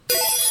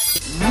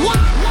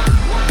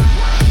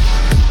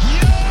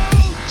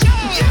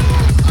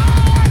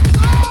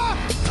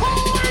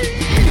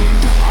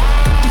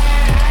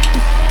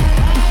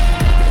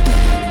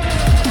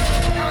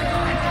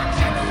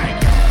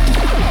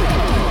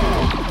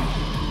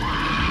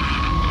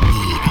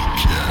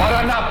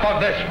of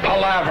this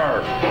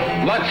palaver.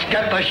 Let's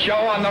get the show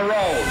on the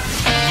road.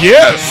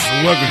 Yes,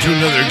 welcome to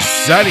another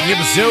exciting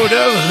episode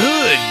of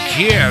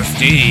Hoodcast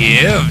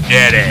AF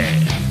Daddy.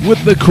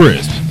 With the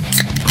crisp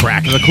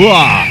crack of the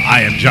claw,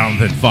 I am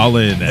Jonathan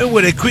Fallon. And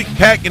with a quick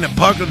pack and a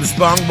puck of the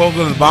spong bowl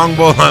of the bong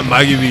bowl, I'm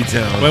Mikey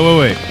V-Town.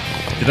 Wait.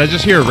 Did I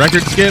just hear a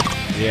record skip?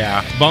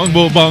 Yeah. Bong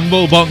bowl, bong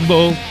bowl, bong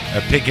bowl.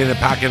 A pick and a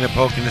pack and a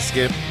poke and a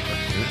skip.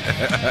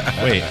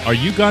 Wait, are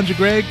you Ganja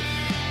Greg?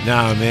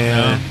 Nah,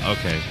 man. No?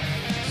 Okay.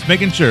 Just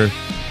making sure.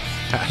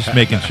 Just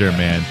making sure,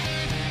 man.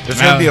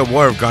 There's going to be a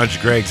war of Ganja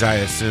Gregs, I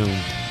assume.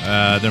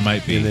 There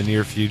might be. In the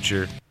near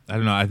future. I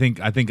don't know. I think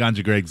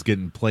Ganja Greg's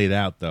getting played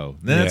out, though.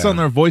 Then it's Yeah. on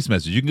their voice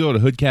message. You can go to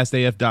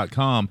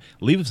hoodcastaf.com,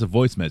 leave us a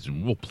voice message,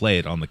 and we'll play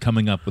it on the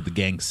Coming Up with the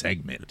Gang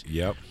segment.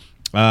 Yep.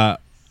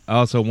 I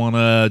also want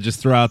to just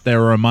throw out there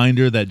a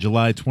reminder that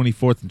July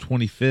 24th and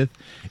 25th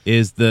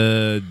is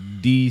the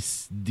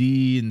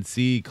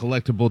D&C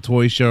Collectible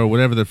Toy Show, or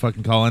whatever they're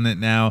fucking calling it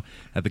now,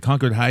 at the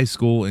Concord High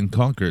School in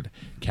Concord,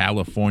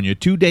 California.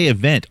 2-day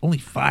event, only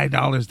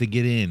 $5 to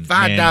get in.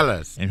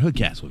 $5. And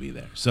Hoodcast will be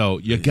there. So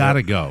you got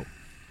to go.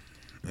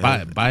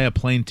 Buy a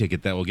plane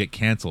ticket that will get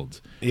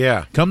canceled.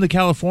 Yeah. Come to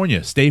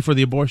California. Stay for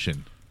the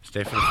abortion.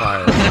 Stay for the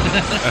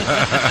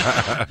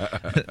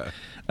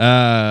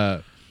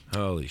fire.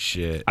 Holy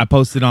shit. I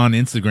posted on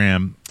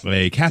Instagram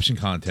a caption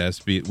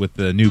contest with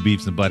the new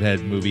Beavis and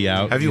Butthead movie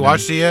out. Have you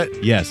watched it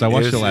yet? Yes, I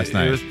watched it last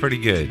night. It was pretty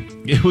good.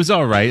 It was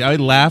all right. I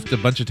laughed a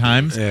bunch of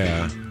times.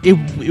 Yeah.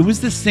 It was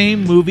the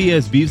same movie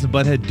as Beavis and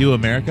Butthead Do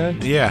America.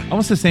 Yeah.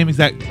 Almost the same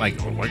exact, like,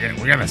 we're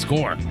gonna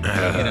score.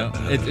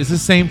 It's the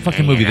same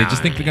fucking movie. They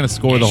just think they're gonna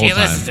score the whole time.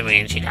 She listens to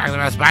me and she talks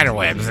about spider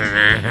webs.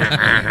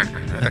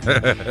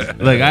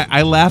 Like,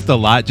 I laughed a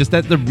lot just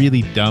at the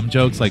really dumb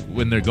jokes, like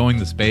when they're going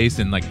to space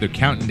and like they're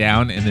counting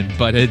down, and then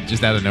Butthead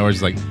just out of nowhere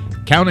is like,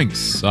 counting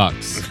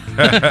sucks.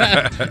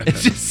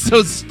 It's just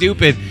so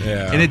stupid.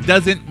 Yeah. And it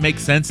doesn't make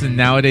sense in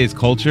nowadays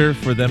culture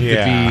for them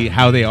to be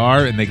how they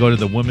are, and they go to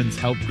the women's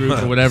help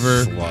group or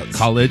whatever Sluts.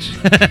 college.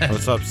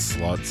 What's up,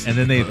 sluts? And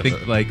then they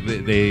think like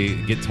they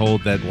get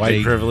told that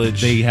White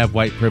privilege. They have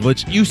white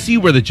privilege. You see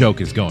where the joke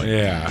is going.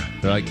 Yeah.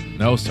 They're like,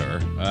 no, sir.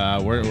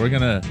 We're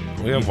gonna.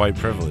 We have white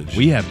privilege.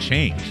 We have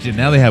changed, and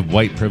now they have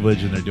white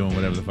privilege, and they're doing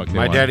whatever the fuck they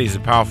My want. daddy's a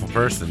powerful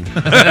person.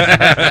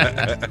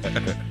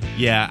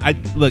 Yeah,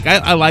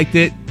 I liked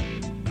it.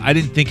 I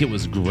didn't think it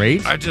was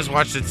great. I just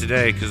watched it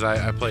today because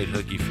I played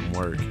hooky from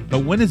work.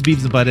 But when is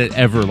Beavis and Butthead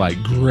ever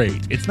like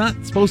great? It's not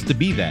supposed to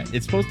be that.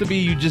 It's supposed to be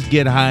you just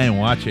get high and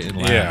watch it and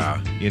laugh. Yeah.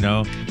 You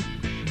know?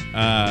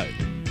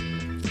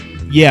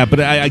 Yeah, but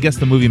I guess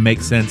the movie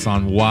makes sense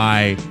on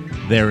why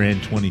they're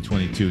in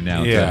 2022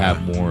 now to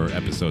have more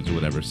episodes or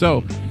whatever.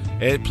 So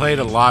it played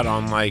a lot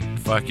on like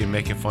fucking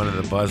making fun of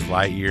the Buzz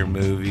Lightyear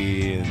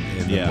movie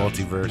and the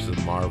multiverse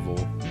of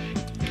Marvel.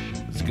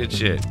 It's good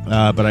shit.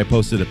 But I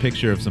posted a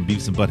picture of some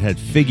Beavis and Butthead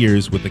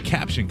figures with the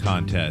caption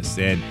contest,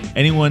 and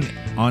anyone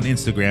on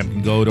Instagram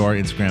can go to our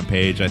Instagram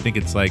page. I think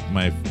it's like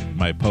my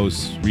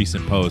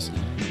recent post,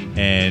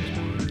 and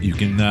you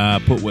can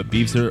put what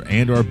Beavis or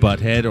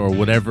Butthead or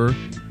whatever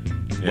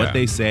what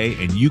they say,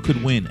 and you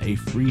could win a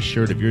free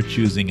shirt of your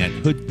choosing at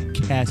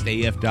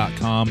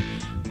hoodcastaf.com.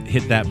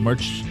 Hit that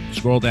merch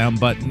scroll down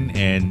button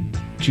and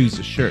choose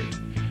a shirt.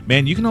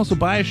 Man, you can also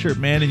buy a shirt,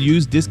 man, and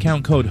use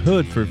discount code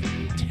HOOD for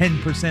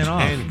 10%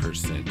 off.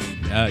 10%.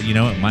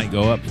 It might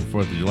go up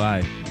for 4th of July.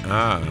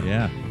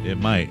 Yeah, it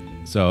might.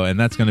 So, and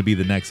that's going to be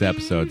the next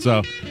episode.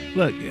 So,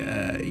 look,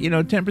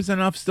 10%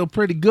 off is still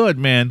pretty good,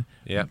 man.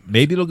 Yeah.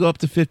 Maybe it'll go up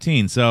to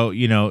 15. So,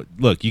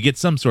 look, you get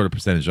some sort of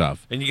percentage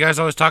off. And you guys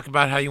always talk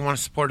about how you want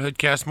to support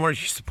Hoodcast more. You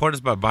support us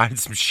by buying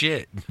some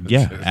shit.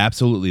 Yeah,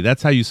 absolutely.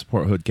 That's how you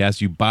support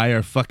Hoodcast. You buy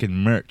our fucking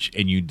merch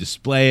and you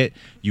display it,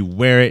 you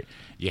wear it.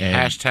 You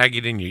hashtag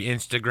it in your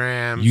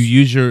Instagrams. You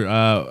use your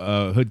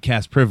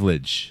Hoodcast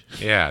privilege.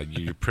 Yeah,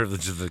 your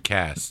privilege of the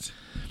cast.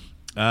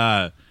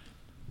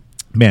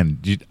 Man,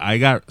 I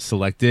got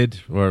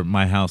selected, or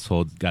my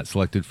household got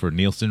selected for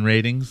Nielsen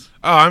ratings.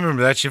 Oh, I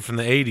remember that shit from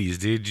the 80s,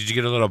 dude. Did you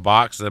get a little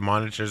box that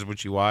monitors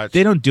what you watch?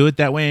 They don't do it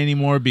that way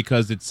anymore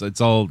because it's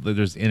all,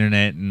 there's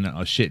internet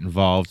and shit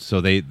involved.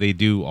 So they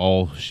do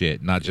all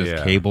shit, not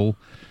just cable.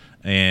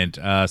 And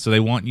so they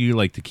want you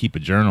like to keep a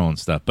journal and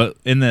stuff. But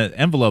in the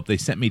envelope, they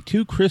sent me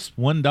 2 crisp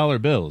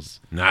 $1 bills.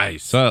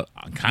 Nice. So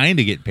I kind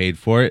of get paid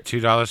for it.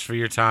 $2 for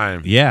your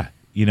time. Yeah,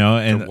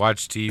 and to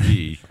watch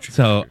TV.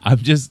 So I'm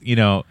just,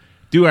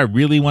 do I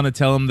really want to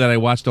tell them that I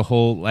watched a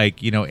whole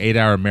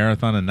 8-hour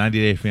marathon of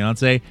 90 Day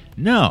Fiance?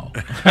 No.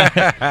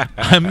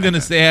 I'm gonna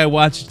say I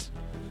watched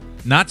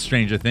not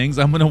Stranger Things.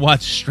 I'm gonna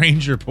watch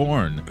stranger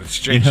porn.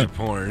 Stranger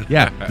porn.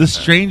 Yeah, the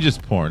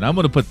strangest porn. I'm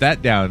gonna put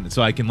that down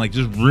so I can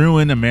just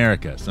ruin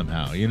America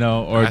somehow.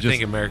 Or I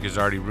think America's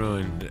already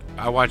ruined.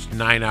 I watched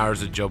 9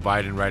 hours of Joe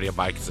Biden riding a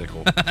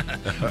bicycle.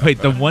 Wait,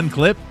 the one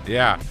clip?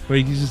 Yeah. Where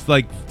he just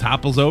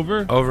topples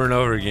over? Over and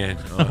over again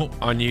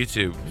on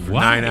YouTube for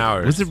Wow. 9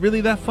 hours. Was it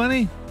really that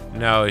funny?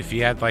 No, if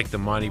you had the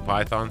Monty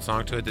Python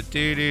song to it, the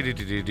do do do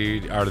do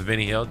do, or the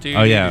Benny Hill do.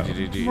 Oh yeah.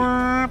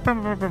 Yeah.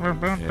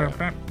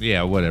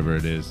 Yeah, whatever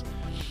it is.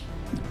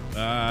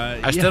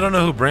 I still don't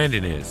know who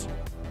Brandon is.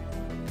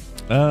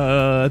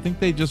 I think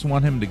they just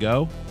want him to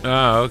go.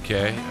 Oh,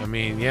 okay. I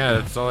mean, yeah,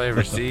 that's all I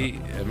ever see.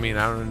 I mean,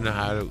 I don't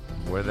know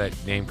where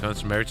that name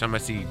comes from. Every time I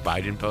see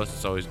Biden post,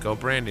 it's always go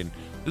Brandon.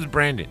 Who's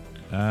Brandon?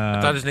 I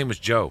thought his name was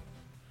Joe.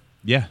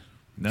 Yeah.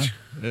 No.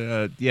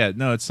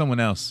 No, it's someone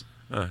else.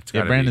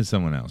 Brandon's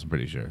someone else, I'm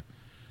pretty sure.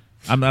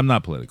 I'm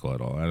not political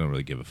at all. I don't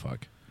really give a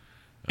fuck.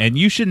 And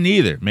you shouldn't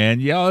either, man.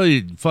 Y'all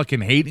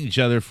fucking hating each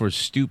other for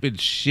stupid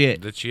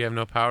shit that you have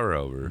no power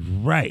over.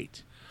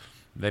 Right.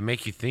 They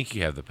make you think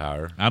you have the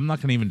power. I'm not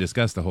going to even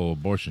discuss the whole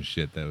abortion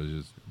shit that was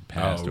just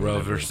passed. Roe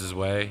versus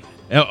Wade.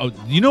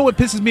 You know what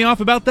pisses me off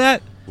about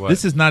that? What?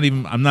 This is not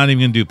even. I'm not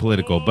even going to do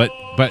political, but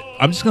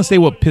I'm just going to say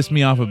what pissed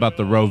me off about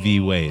the Roe v.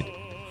 Wade.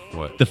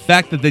 What? The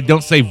fact that they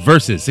don't say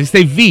versus. They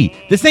say V.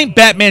 This ain't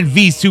Batman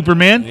v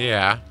Superman.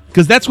 Yeah.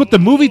 Because that's what the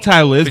movie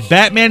title is,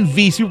 Batman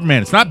v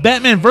Superman. It's not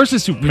Batman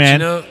versus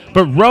Superman,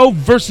 but Roe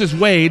versus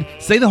Wade.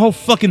 Say the whole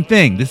fucking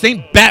thing. This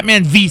ain't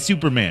Batman v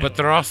Superman. But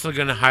they're also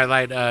going to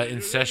highlight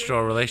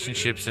ancestral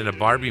relationships in a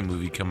Barbie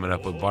movie coming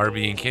up with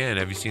Barbie and Ken.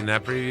 Have you seen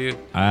that preview?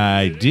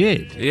 I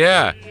did.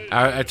 Yeah.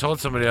 I told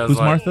somebody I was Who's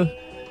like... Martha?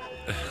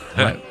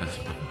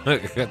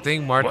 I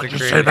think Martha Why'd you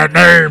say that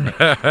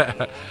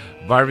name?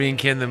 Barbie and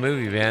Ken the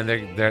movie, man.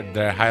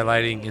 They're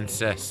highlighting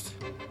incest.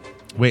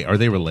 Wait, are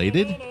they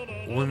related?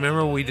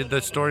 Remember we did the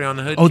story on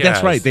the Hoodcast? Oh,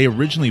 that's right. They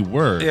originally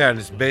were. Yeah, and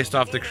it's based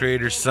off the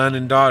creator's son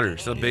and daughter.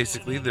 So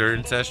basically, they're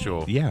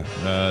incestual. Yeah,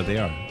 they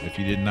are. If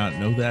you did not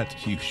know that,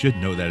 you should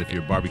know that if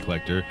you're a Barbie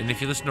collector. And if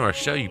you listen to our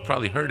show, you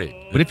probably heard it.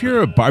 But if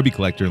you're a Barbie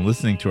collector and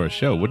listening to our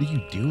show, what are you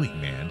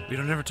doing, man? We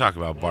don't ever talk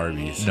about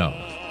Barbies. No.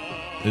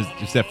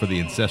 Except for the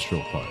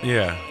ancestral part.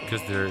 Yeah,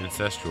 because they're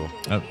ancestral.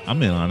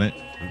 I'm in on it.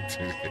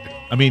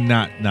 I mean,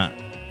 not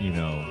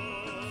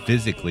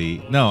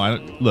physically. No,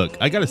 look,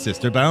 I got a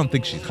sister, but I don't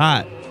think she's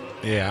hot.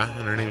 Yeah,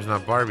 and her name's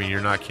not Barbie, and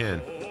you're not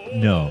Ken.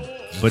 No,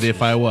 but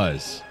if I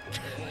was.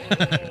 I'd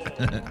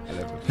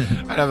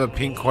have a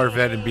pink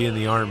Corvette and be in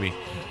the Army.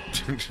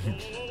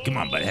 Come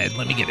on, butthead,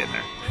 let me get in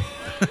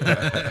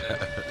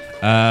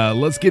there.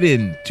 Let's get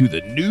into the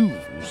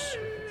news.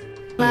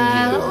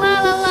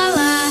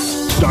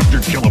 Dr.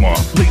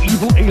 Killamoff, the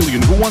evil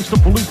alien who wants to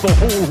pollute the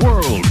whole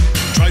world.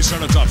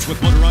 Triceratops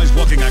with motorized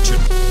walking action.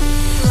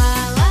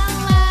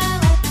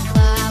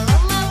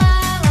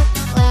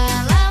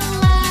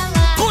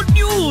 Good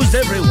news,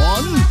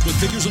 everyone! With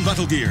figures and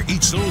battle gear,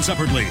 each sold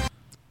separately.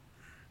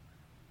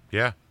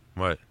 Yeah?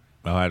 What?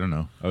 Oh, I don't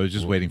know. I was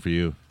just waiting for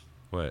you.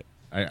 What?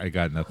 I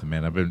got nothing,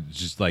 man. I've been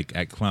just like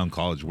at clown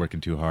college working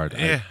too hard.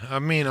 Yeah, I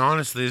mean,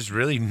 honestly, there's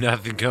really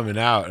nothing coming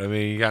out. I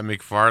mean, you got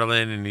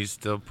McFarlane, and he's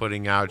still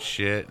putting out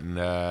shit, and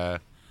I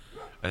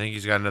think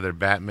he's got another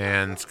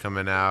Batman's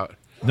coming out.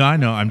 No, I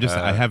know. I'm just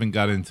I haven't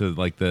got into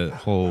like the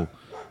whole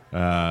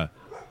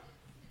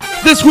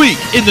this week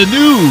in the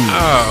news.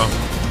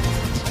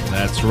 Oh,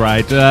 that's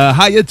right.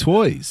 Hiya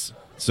Toys.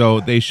 So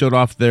they showed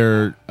off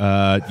their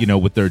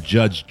with their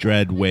Judge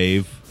Dredd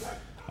wave.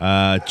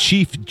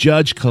 Chief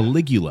Judge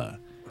Caligula.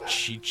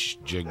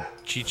 Cheech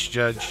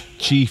Judge.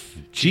 Chief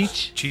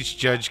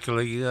Judge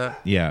Caligula.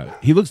 Yeah,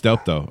 he looks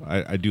dope though.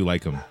 I do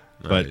like him,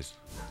 but Nice.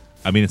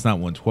 I mean it's not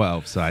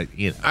 112, so I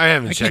haven't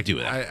I checked. can't do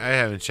that. I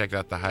haven't checked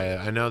out the high.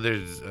 I know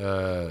there's.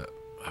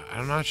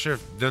 I'm not sure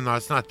if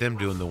it's not them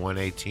doing the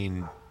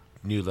 118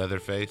 new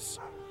Leatherface.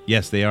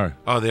 Yes, they are.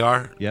 Oh, they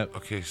are. Yep.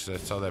 Okay, so I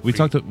saw that. We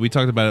talked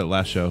about it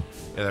last show.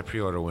 Yeah, that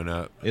pre-order went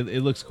up.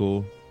 It looks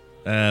cool,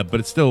 but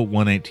it's still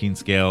 118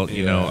 scale.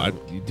 You know, I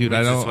don't do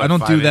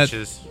 5 that.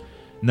 inches?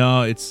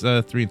 No, it's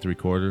 3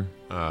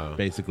 3/4,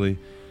 basically.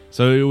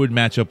 So it would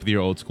match up with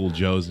your old school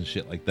Joes and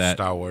shit like that.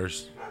 Star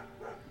Wars.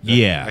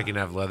 Yeah, I can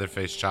have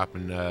Leatherface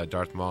chopping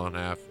Darth Maul in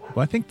half.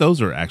 Well, I think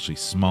those are actually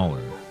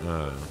smaller.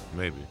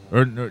 Maybe.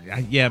 Or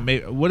yeah,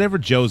 maybe whatever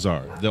Joes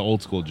are, the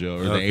old school Joe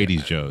or the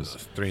 80s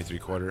Joes. 3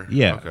 3/4.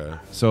 Yeah. Okay.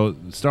 So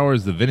Star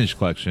Wars: The Vintage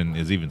Collection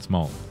is even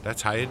smaller.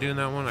 That's Hiya doing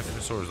that one. I could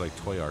have sworn it was like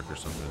Toy Arc or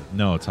something.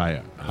 No, it's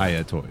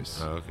Hiya Toys.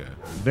 Oh, okay.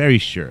 Very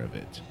sure of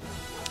it.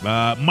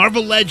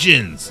 Marvel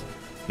Legends.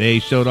 They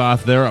showed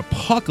off their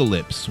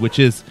Apocalypse, which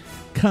is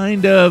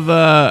kind of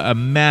a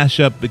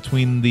mashup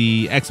between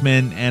the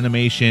X-Men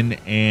animation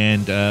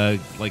and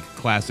like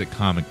classic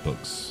comic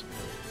books.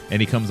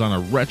 And he comes on a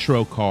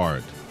retro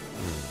card.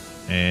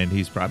 And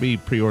he's probably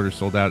pre-order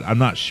sold out. I'm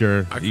not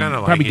sure. I You kind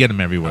of probably like get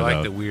him everywhere. I like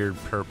though. the weird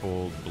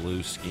purple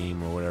blue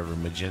scheme or whatever,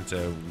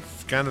 magenta.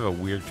 It's kind of a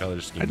weird color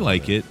scheme. I'd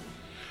like it.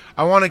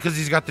 I want it because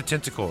he's got the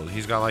tentacle.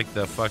 He's got like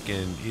the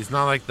fucking. He's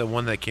not like the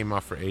one that came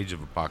off for Age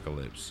of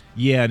Apocalypse.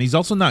 Yeah, and he's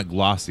also not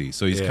glossy,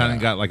 so he's Yeah. kind of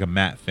got like a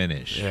matte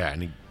finish. Yeah,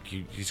 and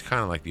he's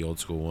kind of like the old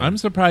school one. I'm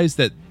surprised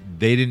that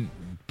they didn't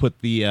put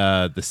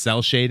the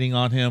cell shading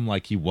on him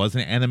like he was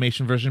an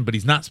animation version, but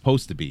he's not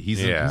supposed to be.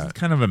 He's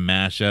kind of a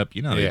mashup.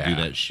 You know, they do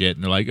Yeah. that shit,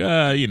 and they're like,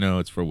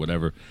 it's for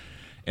whatever.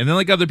 And then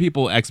like other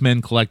people,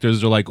 X-Men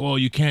collectors are like, oh,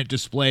 you can't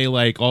display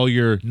like all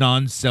your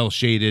non-cell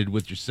shaded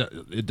with your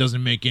it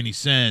doesn't make any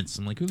sense.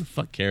 I'm like, who the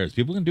fuck cares?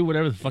 People can do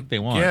whatever the fuck they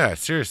want. Yeah,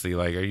 seriously.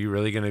 Like, are you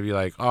really gonna be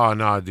like, oh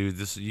no, dude,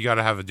 you got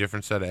to have a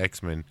different set of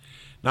X-Men?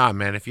 Nah,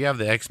 man. If you have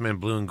the X-Men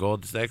blue and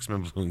gold, it's the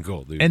X-Men blue and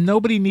gold, dude. And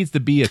nobody needs to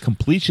be a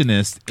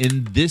completionist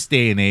in this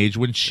day and age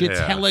when shit's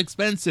Yeah. hella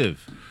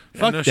expensive. Yeah,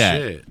 Fuck no that.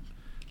 shit.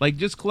 Like,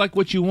 just collect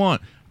what you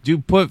want.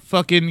 Dude, put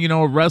fucking,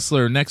 a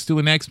wrestler next to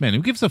an X-Men.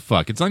 Who gives a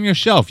fuck? It's on your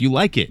shelf. You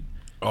like it.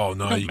 Oh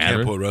no, Don't you matter.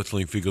 can't put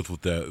wrestling figures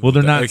with that. Well, they're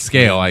with the not X-Men.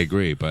 scale, I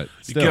agree, but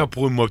You still. can't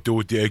put them up there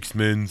with the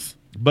X-Men's,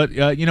 But,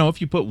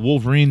 if you put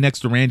Wolverine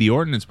next to Randy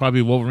Orton, it's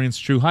probably Wolverine's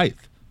true height,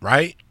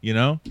 right? you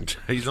know?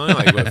 He's only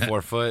like what,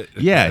 4 foot.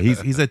 Yeah,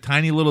 he's a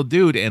tiny little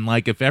dude, and,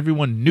 like, if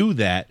everyone knew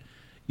that,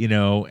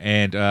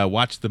 and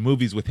watched the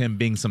movies with him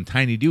being some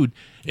tiny dude,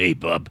 hey,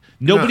 bub,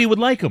 nobody would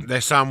like him. They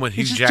saw him with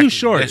Hugh He's just Jackman. too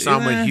short. They saw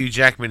him Eh. with Hugh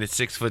Jackman at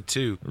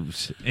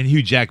 6'2". And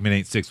Hugh Jackman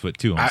ain't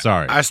 6'2". I'm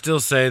sorry. I still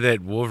say that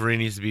Wolverine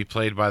needs to be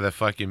played by the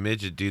fucking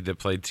midget dude that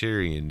played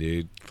Tyrion,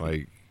 dude.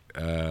 Like,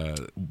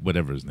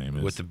 Whatever his name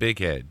is. with the big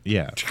head.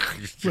 Yeah.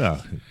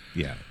 Well,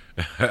 yeah.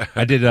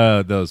 I did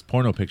those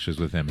porno pictures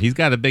with him. He's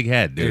got a big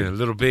head, Yeah, dude.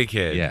 little big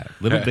head. Yeah,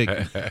 little big,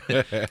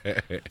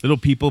 little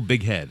people,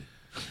 big head.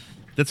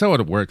 That's how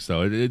it works,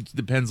 though. It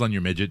depends on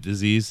your midget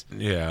disease.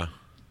 Yeah.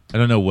 I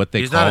don't know what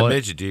they He's call not a it.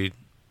 midget, dude.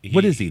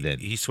 What is he then?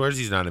 He swears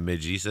he's not a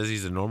midget. He says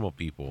he's a normal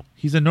people.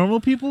 He's a normal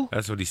people.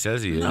 That's what he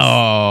says he is.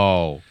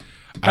 Oh,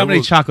 how many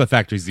will- chocolate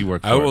factories do you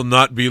work for? I will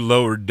not be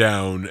lowered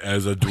down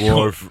as a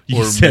dwarf You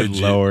or said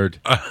midget. lowered.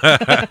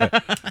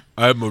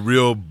 I'm a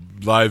real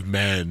live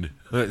man.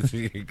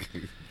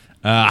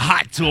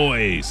 Hot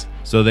Toys.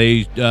 So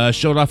they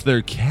showed off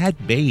their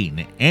Cad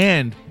Bane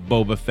and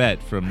Boba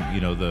Fett from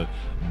the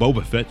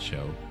Boba Fett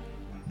show.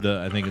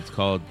 I think it's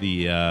called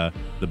the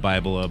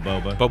Bible of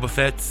Boba. Boba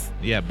Fett's.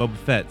 Yeah, Boba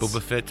Fett.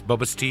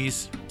 Boba's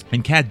teas.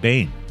 And Cad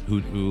Bane,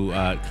 who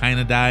kind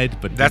of died,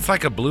 but That's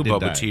like a blue did Boba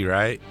die. tea,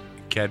 right?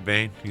 Cad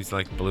Bane. He's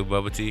like blue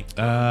Boba tea.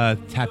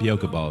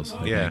 tapioca balls.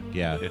 I Yeah. think.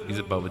 Yeah, He's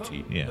a Boba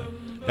tea. yeah.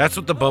 That's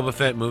what the Boba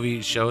Fett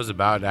movie show is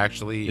about,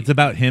 actually. It's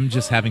about him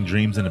just having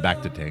dreams in a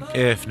bacta tank.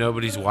 If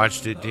nobody's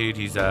watched it, dude,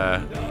 it's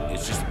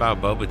just about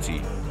Boba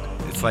tea.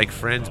 It's like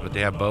Friends, but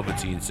they have Boba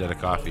tea instead of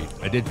coffee.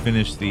 I did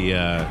finish the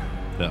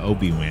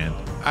Obi-Wan.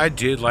 I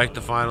did like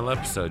the final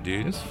episode,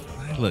 dude.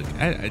 Look,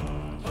 I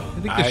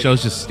think the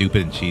show's just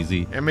stupid and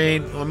cheesy. I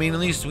mean, at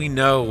least we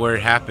know where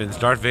it happens.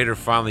 Darth Vader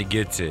finally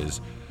gets his.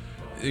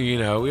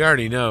 We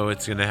already know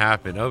it's gonna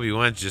happen.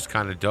 Obi-Wan's just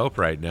kind of dope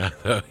right now,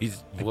 though.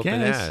 He's whooping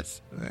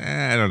ass.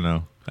 I don't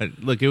know.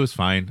 Look, it was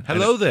fine.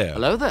 Hello there.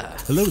 Hello there.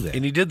 Hello there.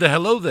 And he did the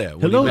hello there.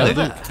 What Hello do you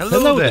there. mean?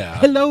 Hello there.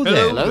 Hello there.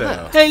 Hello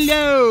there.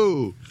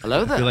 Hello. Hello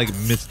I feel there. like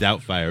Miss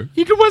Doubtfire.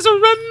 It was a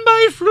run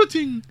by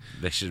fruiting.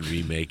 They should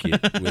remake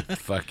it with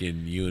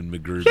fucking Ewan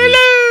McGregor.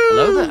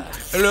 Hello there.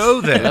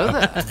 Hello there. Hello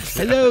there.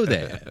 Hello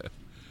there.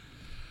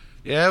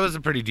 Yeah, it was a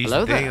pretty decent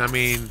Hello thing. there. I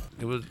mean,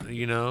 it was,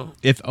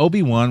 If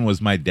Obi-Wan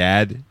was my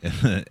dad,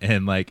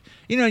 and like,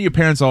 your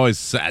parents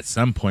always at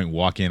some point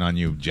walk in on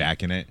you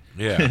jacking it.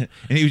 Yeah.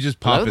 And he would just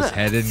pop Hello his there.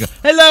 head in and go,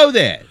 hello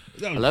there.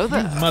 Hello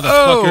there.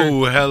 Motherfucker.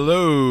 Oh,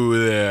 hello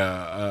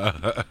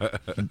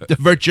there.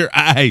 Divert your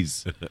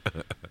eyes.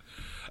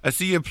 I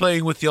see you're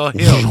playing with your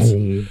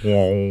hilts.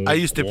 I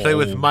used to play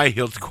with my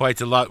hilts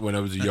quite a lot when I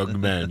was a young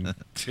man.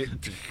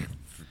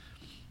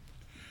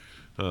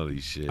 Holy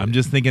shit. I'm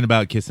just thinking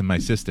about kissing my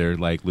sister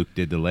like Luke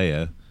did to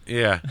Leia.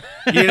 Yeah.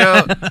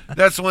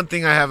 That's one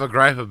thing I have a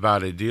gripe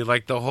about it, dude.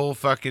 Like, the whole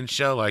fucking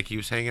show, like, he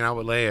was hanging out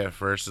with Leia at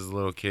first as a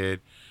little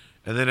kid,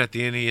 and then at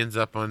the end he ends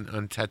up on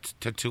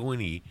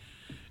Tatooine,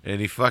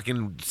 and he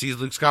fucking sees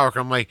Luke Skywalker.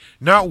 I'm like,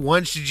 not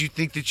once did you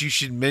think that you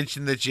should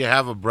mention that you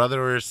have a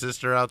brother or a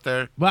sister out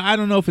there? Well, I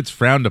don't know if it's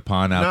frowned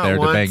upon out Not there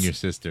to bang once. your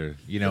sister,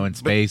 in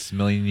space a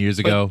million years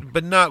ago.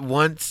 But not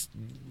once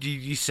did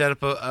you set up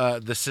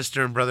the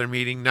sister and brother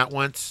meeting? Not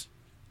once?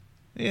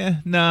 Yeah,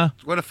 nah.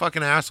 What a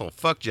fucking asshole.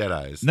 Fuck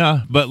Jedis.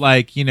 No, but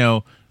like,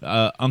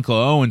 Uncle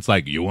Owen's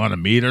like, you want to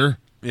meet her?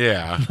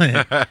 Yeah.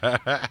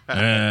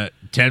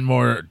 10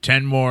 more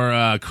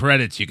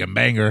credits, you can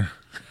bang her.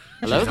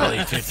 Hello She's only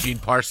there. 15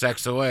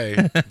 parsecs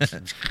away.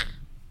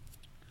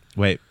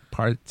 Wait,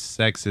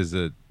 parsecs is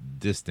a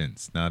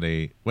distance, not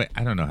a... Wait,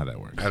 I don't know how that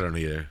works. I don't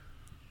either.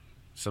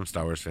 Some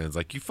Star Wars fans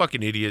like, you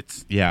fucking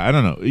idiots. Yeah, I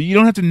don't know. You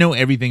don't have to know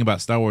everything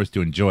about Star Wars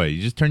to enjoy it.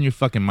 You just turn your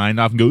fucking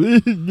mind off and go,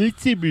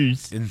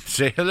 lightsabers. And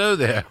say hello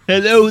there.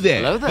 Hello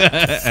there. Hello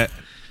there.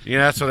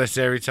 That's what I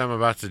say every time I'm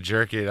about to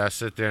jerk it. I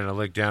sit there and I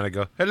look down and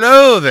go,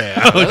 hello there.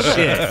 Oh,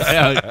 shit.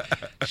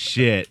 Oh,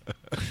 shit.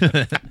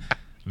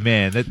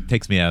 Man, that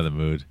takes me out of the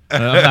mood.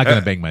 I'm not going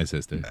to bang my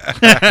sister.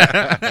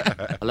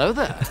 Hello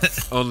there.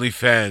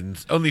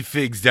 OnlyFans.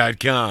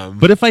 Onlyfigs.com.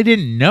 But if I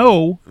didn't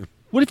know,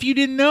 what if you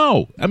didn't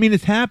know? I mean,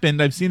 it's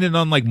happened. I've seen it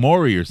on like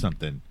Maury or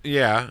something.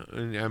 Yeah,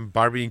 and I'm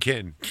Barbie and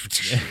Ken.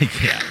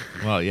 Yeah.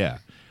 Well, yeah.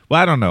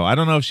 Well, I don't know. I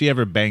don't know if she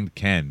ever banged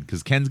Ken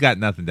because Ken's got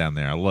nothing down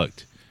there. I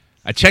looked.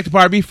 I checked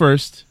Barbie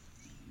first.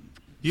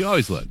 You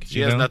always look.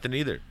 She has nothing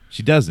either.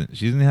 She doesn't.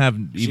 She doesn't have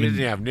She even.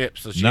 didn't have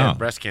nips, so she No. had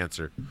breast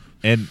cancer.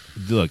 And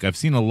look, I've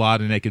seen a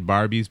lot of naked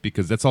Barbies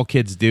because that's all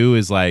kids do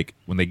is like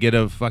when they get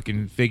a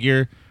fucking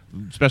figure,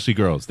 especially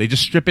girls, they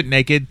just strip it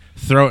naked,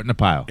 throw it in a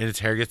pile. And its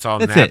hair gets all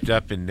That's napped it.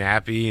 up and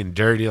nappy and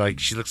dirty. Like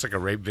she looks like a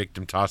rape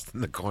victim tossed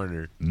in the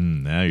corner.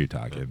 Now you're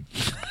talking.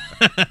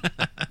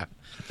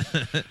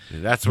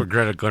 That's where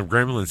Greta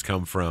Gremlins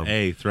come from.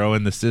 Hey, throw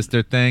in the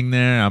sister thing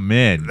there. I'm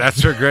in.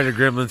 That's where Greta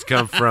Gremlins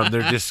come from.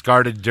 They're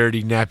discarded,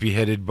 dirty,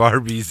 nappy-headed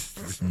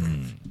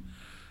Barbies.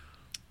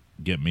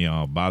 Get me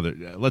all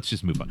bothered. Let's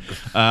just move on.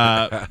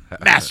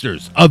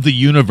 Masters of the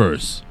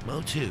Universe.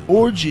 Motu.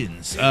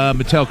 Origins.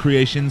 Mattel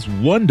Creations.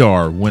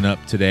 Wondar went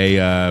up today.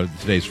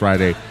 Today's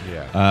Friday.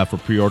 Yeah. For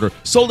pre-order.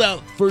 Sold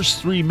out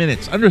first 3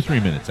 minutes. Under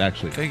 3 minutes,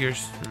 actually.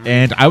 Figures.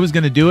 And I was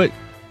going to do it.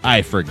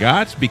 I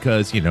forgot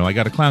because, I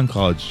got a clown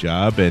college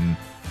job and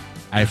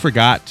I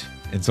forgot.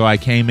 And so I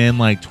came in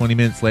like 20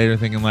 minutes later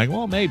thinking like,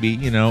 well, maybe,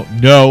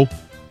 no.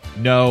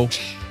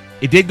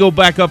 It did go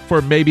back up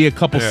for maybe a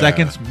couple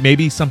seconds.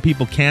 Maybe some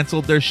people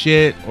canceled their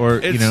shit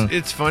or,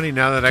 It's funny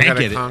now that I Can't got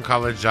a get it. clown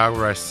college job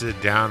where I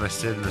sit down, I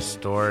sit in the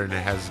store, and it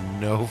has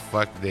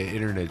the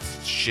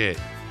internet's shit.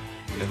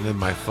 And then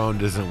my phone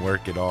doesn't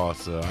work at all,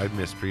 so I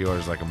miss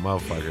pre-orders like a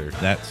motherfucker.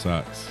 that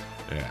sucks.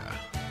 Yeah.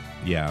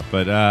 Yeah,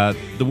 but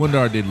the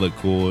Wondar did look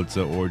cool. It's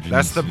an Origins.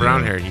 That's the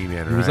brown hair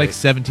He-Man, right? It was like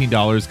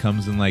 $17.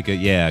 Comes in like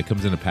it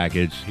comes in a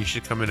package. He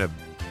should come in a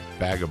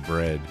bag of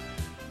bread.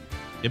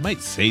 It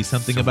might say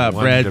something Some about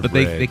Wonder bread, but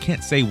Bread. they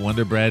can't say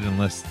Wonder Bread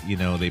unless,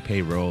 they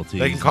pay royalties.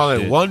 They can call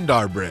and it shit.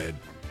 Wondar bread.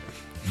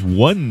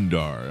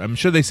 Wondar. I'm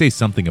sure they say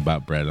something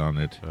about bread on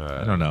it.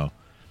 I don't know.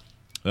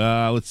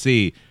 Let's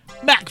see.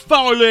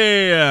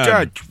 McFarlane.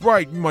 That's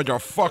right,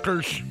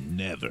 motherfuckers.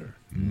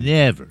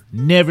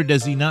 Never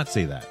does he not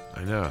say that.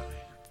 I know.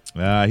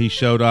 He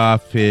showed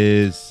off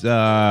his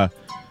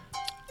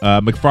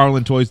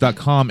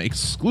McFarlaneToys.com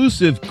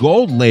exclusive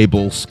gold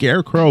label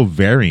Scarecrow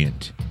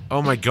variant.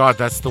 Oh my god,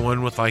 that's the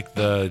one with like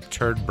the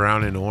turd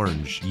brown and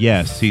orange.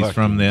 Yes, he's Fucking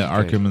from the thing.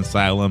 Arkham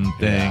Asylum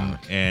thing. Yeah.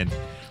 And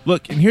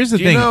look, and here's the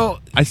Do you thing. know-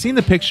 I seen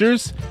the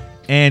pictures,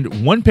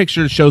 and one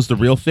picture shows the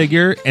real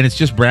figure, and it's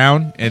just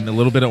brown and a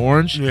little bit of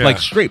orange, Yeah. like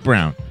straight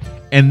brown.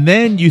 And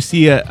then you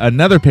see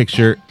another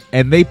picture,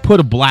 and they put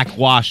a black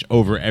wash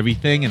over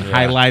everything and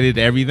highlighted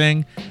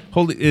everything.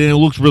 Holy, and it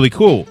looks really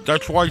cool.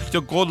 That's why it's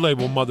the gold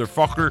label,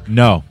 motherfucker.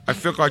 No, I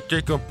think I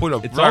think I put a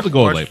It's all the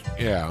gold label.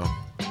 Yeah.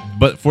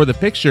 but for the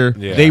picture,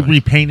 Yeah. they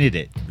repainted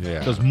it. Yeah.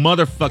 Those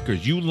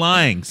motherfuckers, you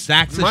lying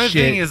sacks of My shit.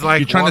 thing is,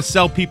 like, you're trying what- to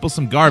sell people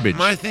some garbage.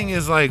 My thing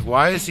is like,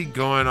 why is he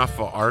going off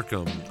of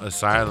Arkham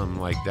Asylum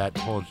like that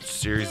whole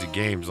series of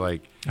games?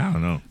 Like I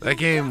don't know. that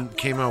game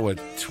came out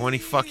 20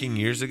 fucking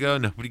years ago.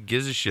 Nobody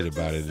gives a shit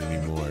about it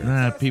anymore.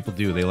 Nah, people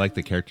do. They like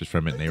the characters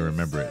from it and they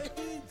remember it.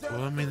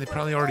 Well, I mean, they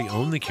probably already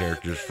own the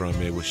characters from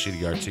it with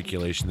shitty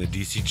articulation that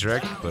DC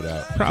Direct put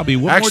out. Probably.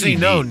 What Actually, more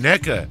do you no, need?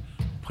 NECA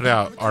put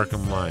out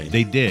Arkham Line,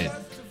 They did.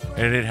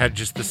 and it had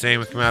just the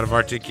same amount of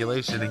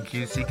articulation and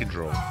QC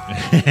control.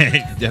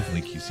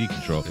 Definitely QC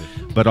control.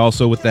 But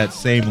also with that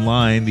same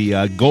line,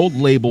 the gold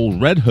label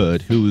Red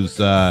Hood, who's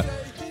also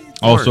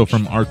Orange.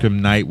 from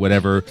Arkham Knight,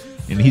 whatever.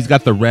 And he's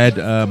got the red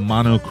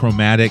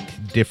monochromatic,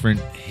 different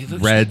He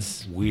looks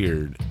reds.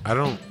 weird. I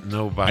don't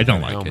know about I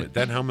don't that like helmet. it.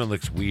 That helmet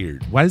looks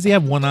weird. Why does he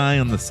have one eye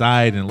on the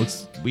side and it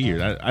looks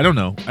weird? I don't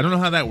know. I don't know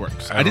how that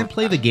works. I didn't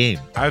play the game.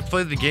 I've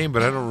played the game,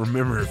 but I don't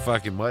remember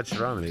fucking much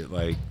from it.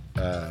 Like,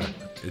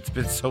 it's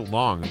been so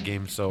long. The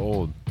game's so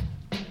old.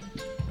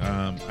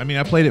 I mean,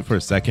 I played it for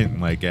a second,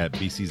 like at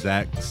BC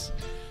Zach's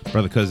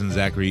brother cousin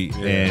Zachary,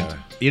 and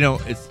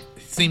it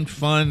seemed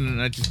fun,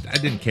 and I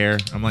didn't care.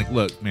 I'm like,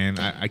 look, man,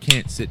 I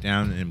can't sit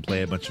down and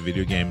play a bunch of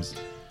video games.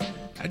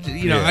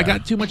 I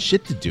got too much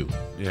shit to do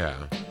Yeah.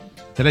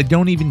 that I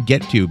don't even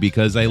get to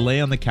because I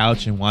lay on the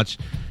couch and watch,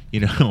 I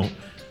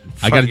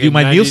got to do Fucking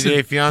my 90 Nielsen.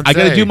 Day Fiancé. I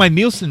got to do my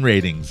Nielsen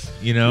ratings,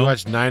 You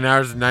watched 9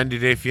 hours of 90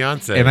 Day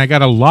Fiance. and I got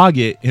to log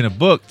it in a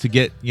book to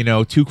get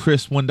 2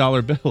 crisp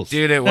 $1 bills.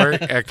 Dude, at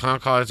work at Clown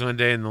College one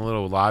day in the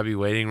little lobby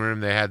waiting room,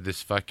 they had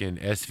this fucking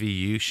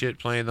SVU shit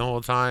playing the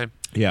whole time.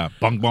 Yeah,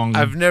 bong bong.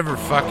 I've never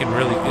fucking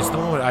really. It's the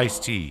one with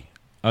Ice-T.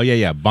 Oh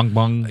yeah, bong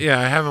bong. Yeah,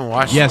 I haven't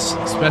watched. Yes,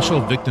 Special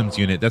Victims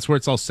Unit. That's where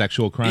it's all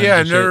sexual crimes. Yeah, I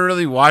and never shit.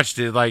 really watched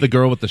it. Like The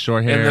girl with the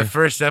short in hair. the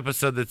first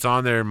episode that's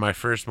on there, my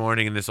first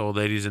morning, and this old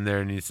lady's in there,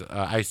 and he's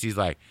Ice-T's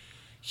like,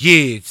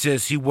 "Yeah, it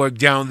says he worked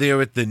down there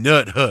at the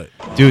Nut Hut."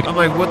 Dude, I'm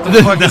like, "What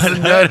the fuck is the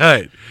Nut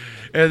Hut?"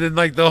 And then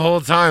like the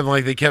whole time,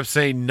 like they kept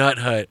saying Nut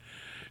Hut.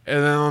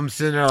 And then I'm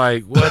sitting there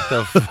like, what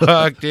the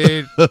fuck,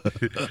 dude?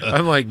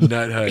 I'm like,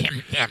 Nut Hut.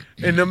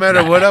 And no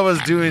matter what I was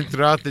doing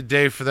throughout the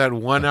day for that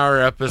 1 hour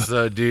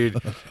episode,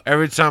 dude,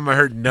 every time I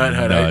heard Nut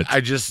Hut, Nut.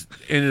 I just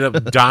ended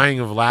up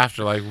dying of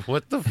laughter. Like,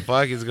 what the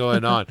fuck is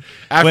going on?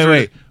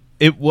 wait.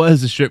 It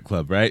was a strip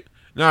club, right?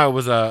 No, it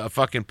was a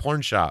fucking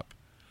porn shop.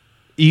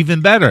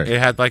 Even better. It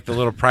had like the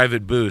little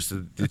private booth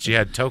that you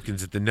had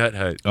tokens at the Nut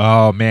Hut.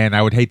 Oh man,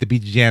 I would hate to be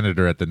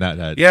janitor at the Nut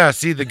Hut. Yeah,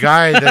 see, the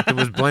guy that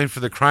was blamed for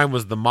the crime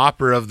was the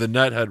mopper of the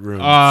Nut Hut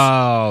rooms.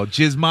 Oh,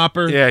 jizz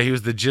mopper? Yeah, he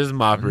was the jizz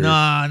mopper.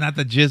 Nah, not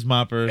the jizz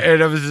mopper.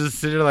 And I was just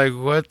sitting there like,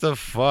 what the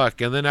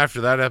fuck? And then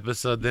after that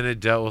episode, then it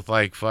dealt with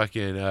like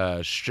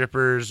fucking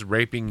strippers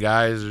raping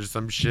guys or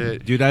some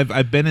shit. Dude,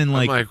 I've been in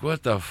I'm like,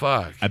 what the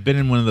fuck? I've been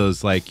in one of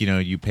those, like,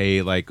 you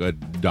pay like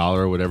 $1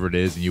 or whatever it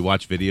is, and you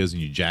watch videos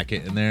and you jack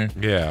it in there.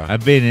 Yeah.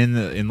 I've been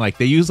in like,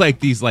 they use like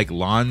these like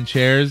lawn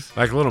chairs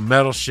Like little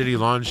metal shitty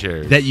lawn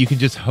chairs. that you can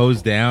just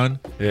hose down.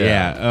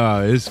 Yeah.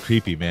 Oh, it was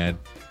creepy, man.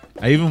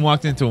 I even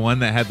walked into one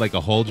that had like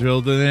a hole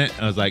drilled in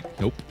it. I was like,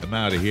 nope, I'm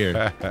out of here.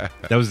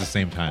 That was the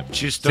same time.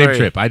 True story. Same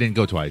trip. I didn't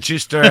go twice. True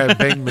story, I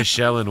banged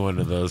Michelle in one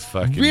of those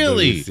fucking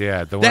Really? booths.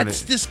 Yeah.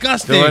 That's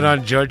disgusting. The one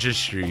on Georgia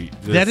Street.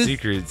 The That is-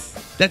 Secrets.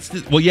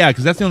 Yeah,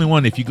 because that's the only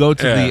one. If you go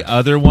to the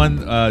other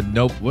one,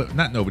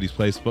 not Nobody's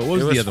Place, but what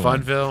was, It was the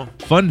other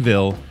Funville. one?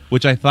 Funville,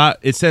 which I thought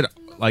it said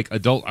like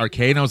adult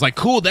arcade, and I was like,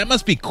 cool, that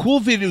must be cool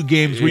video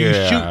games where you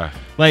Yeah. shoot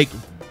like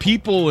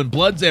people and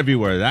blood's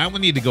everywhere. That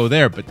one need to go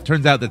there, but it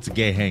turns out that's a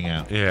gay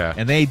hangout. Yeah.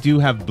 And they do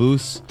have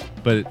booths,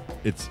 but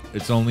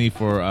it's only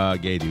for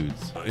gay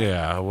dudes.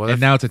 Yeah. Well, And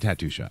now it's a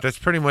tattoo shop. that's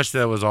pretty much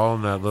that was all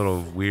in that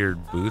little weird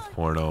booth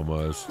porn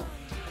almost.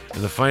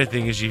 And the funny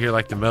thing is, you hear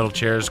like the metal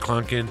chairs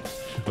clunking,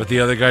 but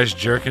the other guys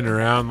jerking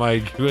around.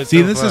 Like, what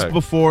See, the this fuck? is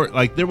before,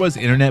 like, there was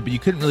internet, but you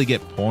couldn't really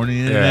get porn on the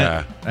internet.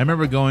 Yeah. I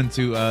remember going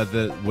to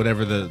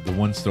the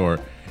one store,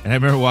 and I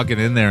remember walking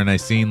in there, and I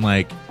seen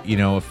like,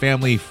 a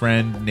family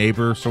friend,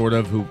 neighbor, sort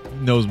of, who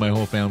knows my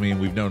whole family,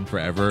 and we've known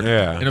forever.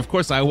 Yeah. And of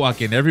course, I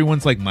walk in,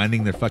 everyone's like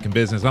minding their fucking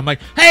business. I'm like,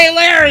 "Hey,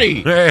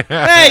 Larry!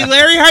 Hey,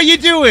 Larry, how you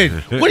doing?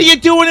 What are you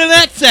doing in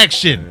that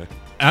section?"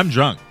 I'm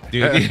drunk,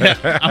 dude.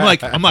 Yeah.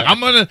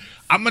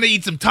 I'm gonna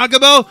eat some Taco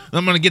Bell, and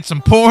I'm gonna get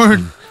some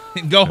porn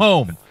and go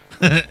home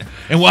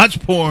and watch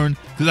porn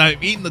because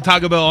I'm eating the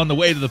Taco Bell on the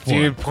way to the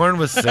porn. Dude, porn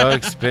was so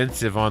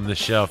expensive on the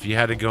shelf. You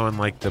had to go in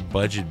like the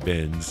budget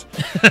bins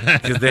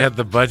because they had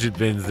the budget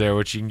bins there,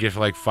 which you can get for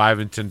like $5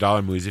 and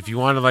 $10 movies. If you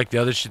wanted like the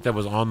other shit that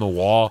was on the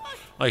wall,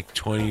 like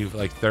 20,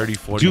 like 30,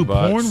 40 Dude,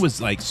 bucks. porn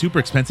was like super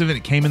expensive, and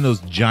it came in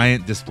those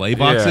giant display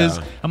boxes.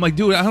 Yeah. I'm like,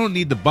 dude, I don't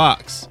need the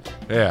box.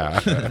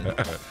 Yeah.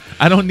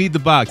 I don't need the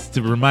box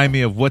to remind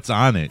me of what's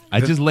on it.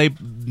 I just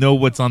know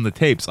what's on the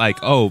tapes. Like,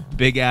 oh,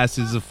 Big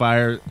Asses of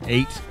Fire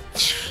 8,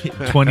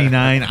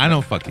 29. I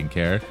don't fucking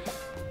care.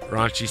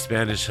 Raunchy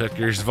Spanish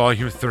Hookers,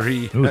 Volume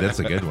 3. Ooh, that's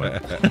a good one.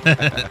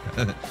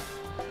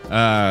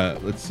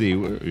 Let's see.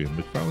 Where are we?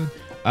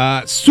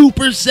 McFarlane?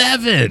 Super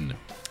 7.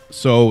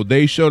 So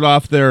they showed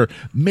off their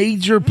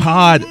Major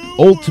Pod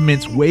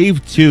Ultimates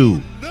Wave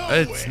 2.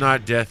 It's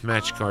not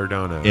Deathmatch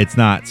Cardona. It's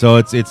not. So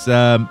it's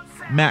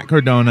Matt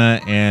Cardona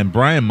and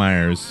Brian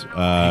Myers. He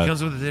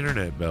comes with his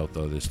internet belt,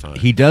 though, this time.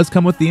 He does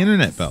come with the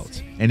internet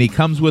belt, and he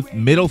comes with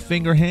middle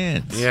finger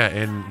hands. Yeah,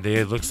 and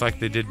it looks like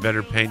they did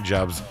better paint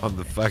jobs on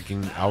the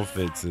fucking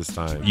outfits this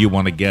time. You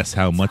want to guess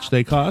how much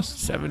they cost?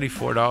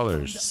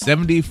 $74.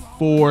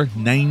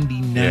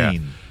 $74.99. Yeah.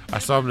 I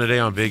saw them today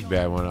on Big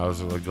Bad when I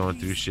was like, going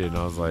through shit, and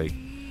I was like,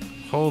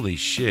 holy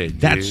shit, dude.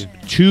 That's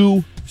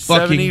two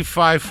fucking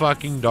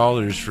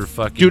 $75 for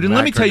fucking Dude, and Matt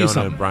let me tell you Cardona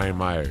something. and Brian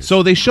Myers.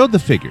 So they showed the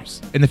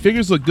figures, and the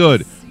figures look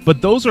good,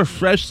 but those are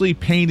freshly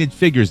painted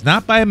figures,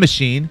 not by a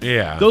machine.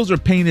 Yeah. Those are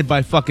painted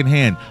by fucking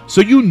hand.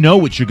 So you know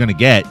what you're going to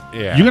get.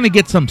 Yeah. You're going to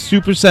get some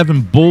Super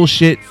 7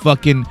 bullshit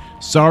fucking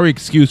sorry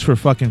excuse for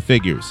fucking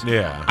figures.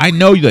 Yeah. I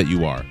know that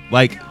you are.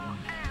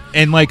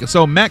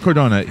 So Matt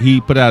Cardona, he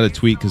put out a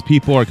tweet because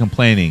people are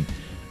complaining.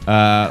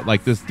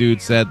 Like this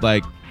dude said,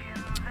 if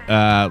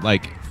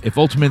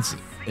Ultimates...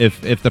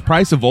 If the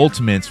price of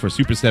Ultimates for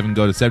Super 7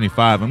 go to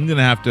 $75, I'm going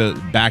to have to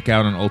back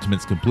out on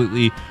Ultimates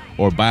completely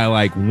or buy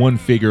like one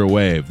figure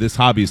away. If this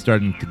hobby is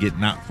starting to get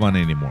not fun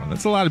anymore.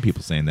 That's a lot of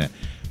people saying that.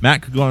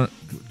 Matt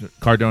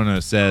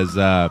Cardona says,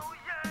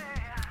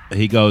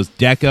 he goes,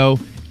 Deco,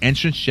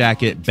 entrance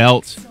jacket,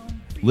 belt,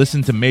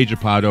 listen to Major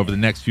Pod over the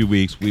next few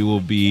weeks. We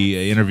will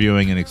be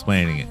interviewing and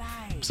explaining it.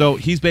 So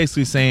he's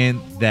basically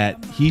saying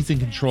that he's in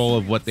control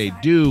of what they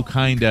do,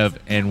 kind of,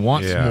 and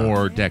wants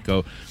more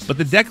deco. But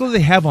the deco they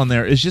have on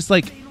there is just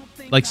like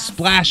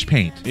splash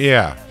paint.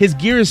 Yeah. His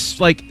gear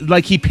is like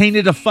he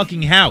painted a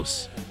fucking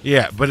house.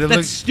 Yeah, but it That's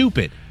looks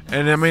stupid.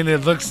 And I mean, they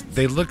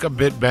look a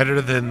bit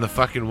better than the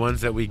fucking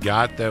ones that we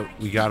got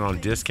on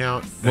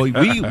discount. Well,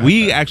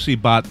 we actually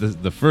bought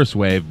the first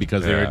wave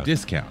because they were a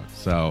discount.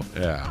 So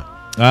yeah.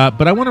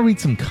 But I want to read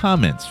some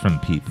comments from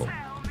people.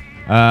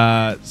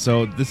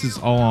 So this is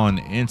all on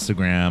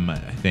Instagram, I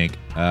think.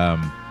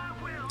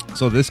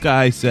 So this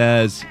guy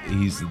says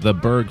he's the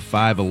Berg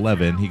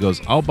 511. He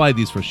goes, I'll buy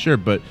these for sure,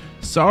 but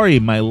sorry,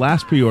 my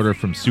last pre-order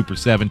from Super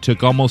 7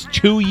 took almost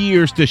 2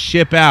 years to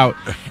ship out,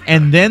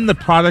 and then the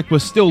product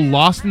was still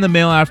lost in the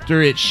mail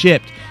after it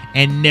shipped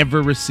and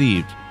never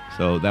received.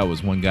 So that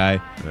was one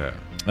guy.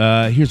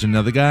 Yeah. Here's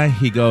another guy.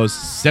 He goes,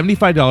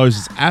 $75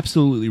 is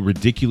absolutely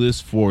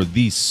ridiculous for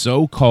these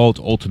so-called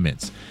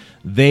Ultimates.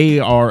 They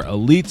are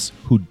elites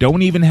who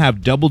don't even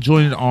have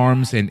double-jointed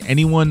arms, and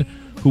anyone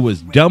who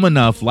was dumb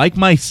enough, like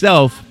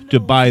myself, to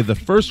buy the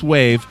first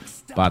wave,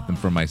 bought them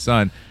for my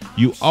son,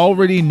 you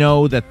already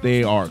know that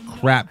they are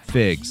crap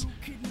figs.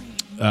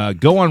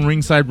 Go on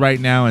Ringside right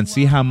now and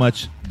see how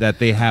much that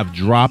they have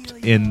dropped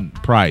in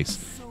price.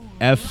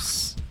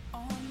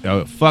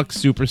 Fuck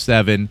Super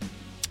 7.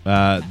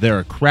 They're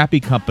a crappy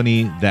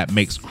company that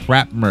makes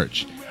crap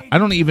merch. I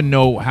don't even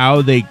know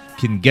how they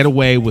can get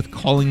away with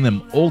calling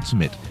them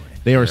Ultimate.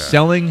 They are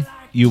selling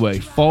you a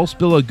false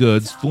bill of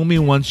goods. Fool me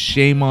once,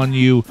 shame on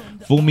you.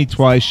 Fool me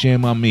twice,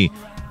 shame on me.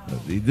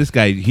 This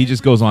guy, he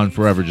just goes on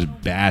forever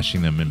just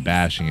bashing them and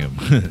bashing him.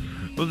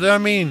 Well, I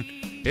mean,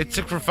 it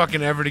took for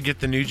fucking ever to get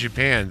the New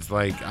Japans.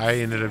 Like, I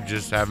ended up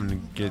just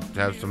having to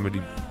have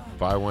somebody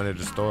buy one at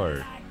a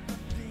store.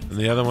 And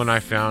the other one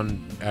I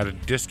found at a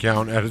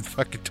discount at a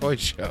fucking toy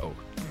show.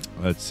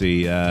 Let's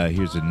see.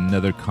 Here's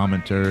another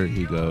commenter.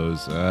 He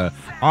goes,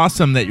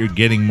 awesome that you're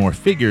getting more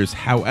figures.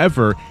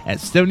 However, at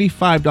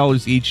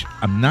 $75 each,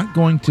 I'm not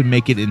going to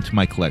make it into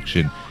my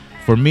collection.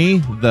 For me,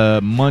 the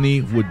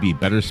money would be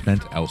better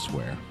spent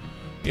elsewhere.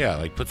 Yeah,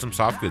 like put some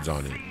soft goods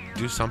on it.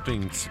 Do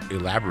something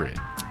elaborate.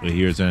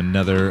 Here's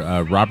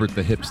another. Robert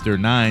the Hipster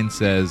 9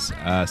 says,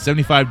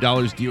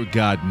 $75, dear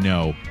God,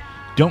 no.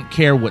 Don't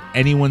care what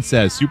anyone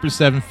says. Super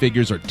 7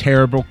 figures are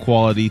terrible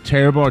quality,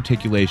 terrible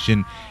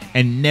articulation,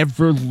 and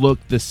never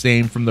look the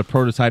same from the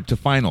prototype to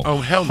final. Oh,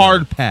 hell no.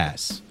 Hard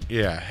pass.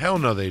 Yeah, hell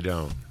no they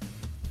don't.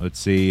 Let's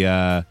see.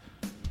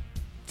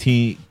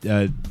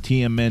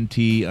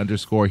 TMNT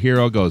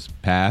 _hero goes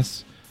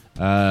pass.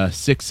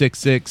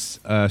 666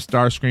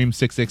 Starscream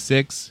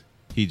 666.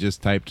 He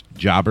just typed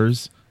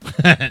jobbers,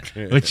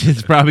 which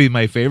is probably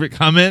my favorite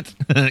comment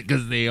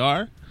because they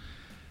are.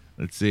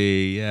 Let's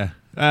see. Yeah,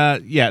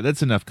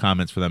 that's enough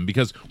comments for them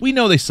because we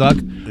know they suck.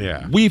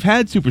 Yeah. We've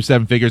had Super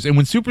 7 figures, and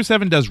when Super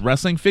 7 does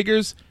wrestling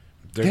figures,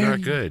 They're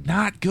not good.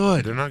 Not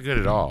good. They're not good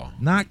at all.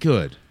 Not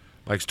good.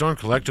 Like Storm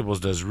Collectibles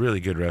does really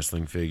good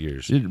wrestling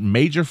figures.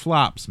 Major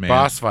flops, man.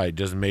 Boss Fight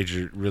does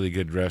really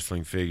good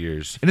wrestling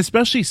figures. And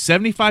especially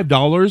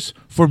 $75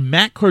 for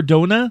Matt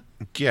Cardona.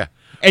 Yeah.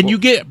 And you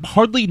get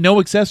hardly no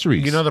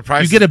accessories. You know the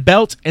price. You get a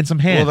belt and some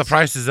hands. Well, the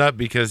price is up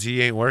because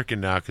he ain't working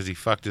now because he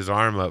fucked his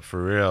arm up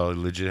for real. He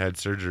legit had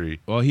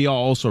surgery. Well, he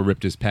also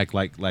ripped his pec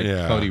like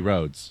Cody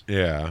Rhodes.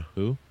 Yeah.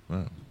 Who?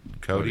 Oh.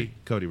 Cody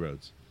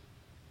Rhodes.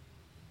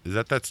 Is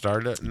that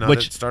Stardust? No,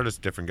 Which- that Stardust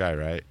a different guy,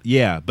 right?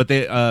 Yeah, but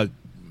they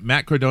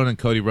Matt Cardona and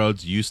Cody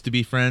Rhodes used to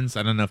be friends.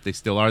 I don't know if they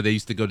still are. They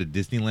used to go to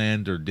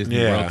Disneyland or Disney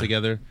Yeah. World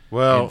together.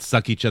 Well, and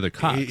suck each other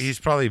cocks. He's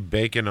probably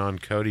baking on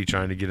Cody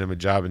trying to get him a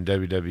job in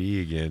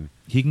WWE again.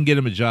 He can get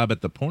him a job at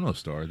the porno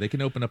store. They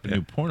can open up a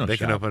new porno They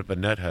shop. can open up a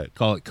Nut Hut.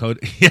 Call it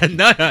Cody. Yeah,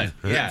 Nut Hut.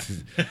 Yeah.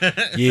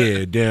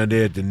 Yeah, down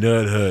there at the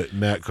Nut Hut,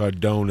 Matt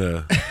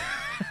Cardona.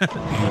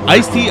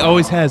 Ice-T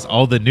always has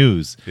all the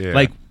news. Yeah.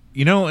 Like,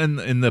 you know,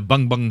 in the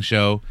Bung Bung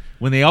show,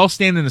 when they all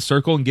stand in a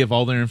circle and give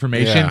all their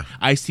information, Yeah.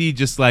 Ice-T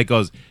just like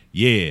goes,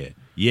 yeah,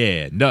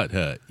 Nut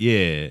Hut,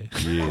 yeah.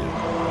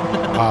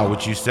 Yeah.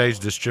 What you say is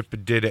the stripper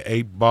did an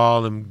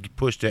 8-ball and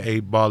pushed the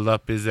 8-ball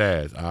up his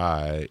ass. All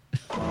right.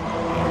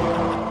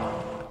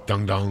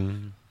 Dung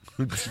dung.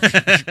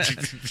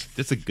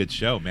 That's a good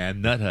show,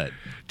 man. Nut Hut.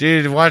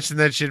 Dude, watching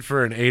that shit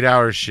for an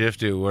 8-hour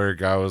shift at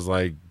work, I was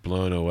like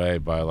blown away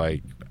by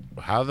like,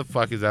 how the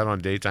fuck is that on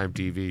daytime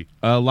TV?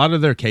 A lot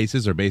of their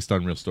cases are based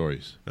on real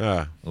stories.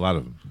 Ah. A lot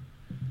of them.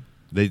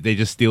 They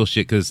just steal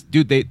shit because,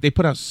 dude, they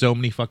put out so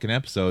many fucking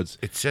episodes.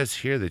 It says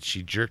here that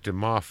she jerked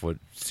him off with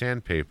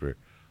sandpaper.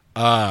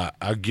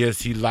 I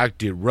guess he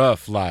liked it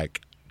rough,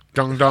 like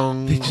dong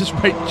dong. They just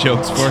write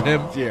jokes for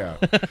him. Yeah.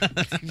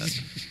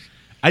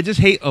 I just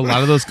hate a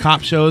lot of those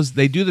cop shows.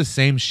 They do the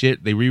same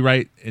shit. They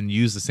rewrite and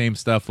use the same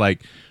stuff.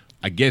 Like,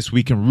 I guess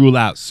we can rule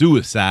out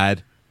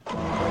suicide.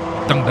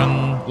 Dun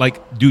dun.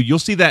 Like, dude, you'll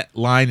see that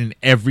line in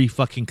every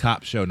fucking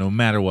cop show, no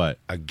matter what.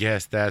 I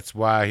guess that's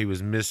why he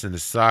was missing a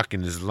sock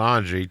in his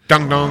laundry.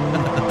 Dong dong.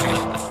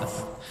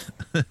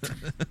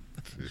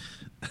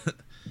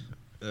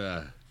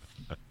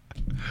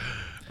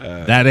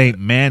 That ain't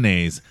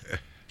mayonnaise.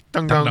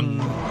 Dong dong.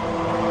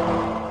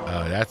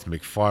 Oh, that's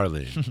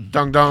McFarlane.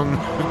 Dong dong.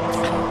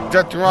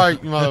 That's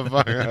right,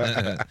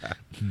 motherfucker.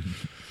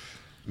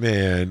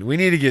 Man, we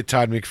need to get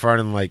Todd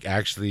McFarlane, like,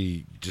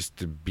 actually just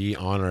to be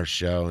on our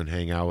show and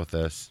hang out with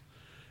us.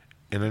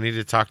 And I need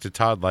to talk to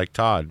Todd like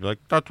Todd. Be like,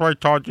 that's right,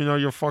 Todd. You know,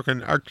 you're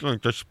fucking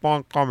excellent. The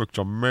Spawn comic's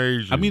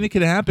amazing. I mean, it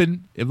could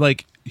happen if,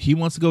 like, he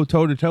wants to go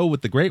toe-to-toe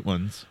with the great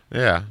ones.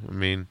 Yeah, I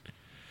mean.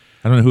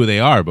 I don't know who they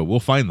are, but we'll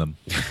find them.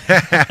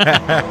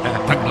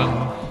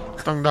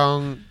 Dong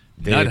dong.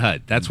 Nut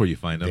Hut. That's where you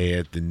find them. They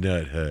at the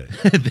Nut Hut.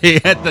 They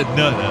at the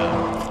Nut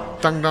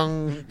Hut. Dong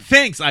dong.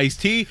 Thanks,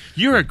 Ice-T.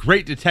 You're a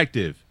great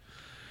detective.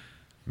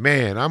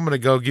 Man, I'm going to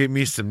go get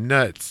me some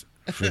nuts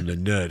from the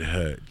Nut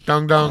Hut.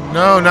 Dong dong.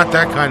 No, not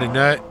that kind of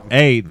nut.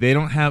 Hey, they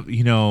don't have,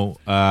 you know,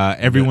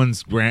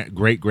 everyone's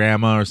great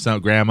grandma or some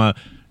grandma.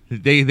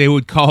 They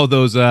would call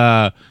those, you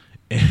know,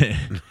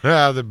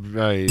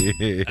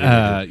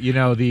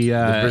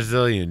 The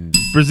Brazilians.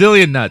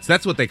 Brazilian nuts.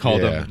 That's what they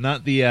called Yeah. them.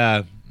 Not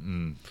the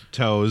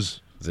toes.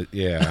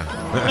 Yeah.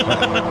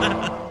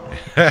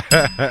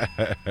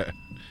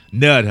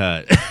 Nut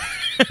Hut.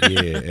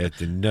 Yeah, at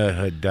the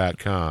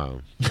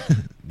nuthut.com.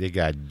 They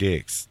got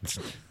dicks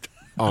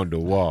on the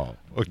wall.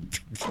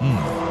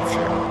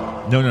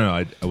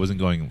 No. I wasn't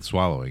going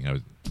swallowing. I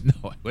was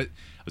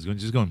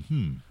just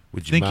going.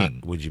 Would you thinking.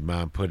 mind? Would you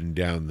mind putting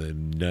down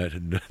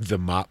the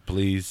mop,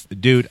 please?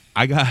 Dude,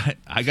 I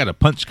got a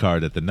punch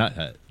card at the Nut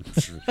Hut.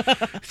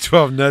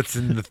 12 nuts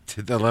and the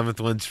 11th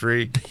one's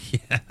free.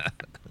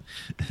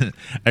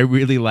 I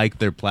really like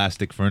their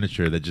plastic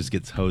furniture that just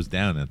gets hosed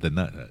down at the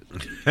Nut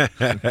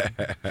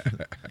Hut.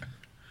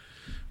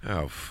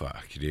 Oh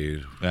fuck,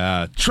 dude.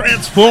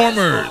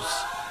 Transformers.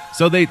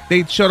 So they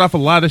showed off a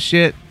lot of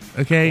shit.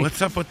 Okay.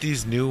 What's up with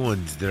these new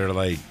ones? They're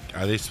like,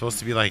 are they supposed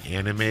to be like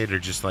animated or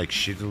just like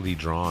shittily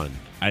drawn?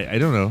 I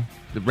don't know.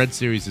 The Red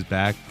Series is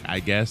back, I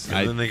guess.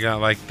 And then they got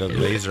like the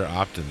Laser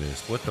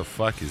Optimus. What the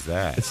fuck is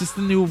that? It's just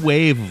the new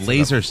wave of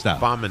laser stuff.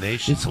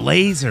 Abomination. It's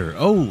laser.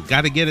 Oh,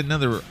 got to get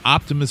another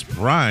Optimus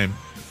Prime.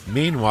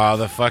 Meanwhile,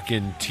 the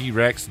fucking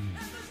T-Rex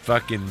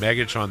fucking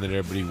Megatron that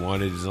everybody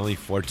wanted is only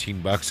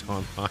 $14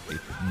 online.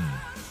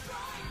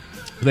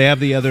 They have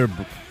the other,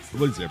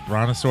 what is it,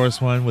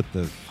 Brontosaurus one with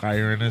the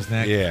fire in his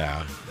neck?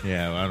 Yeah.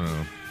 Yeah, I don't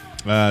know.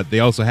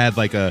 They also had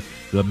like the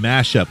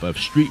mashup of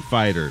Street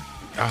Fighter.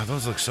 Oh,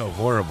 those look so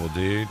horrible,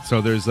 dude.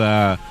 So there's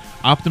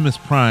Optimus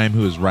Prime,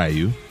 who is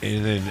Ryu.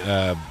 And then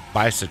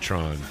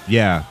Bisatron.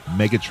 Yeah,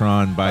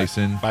 Megatron,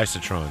 Bison.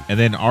 Bisatron. And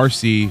then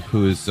RC,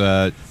 who is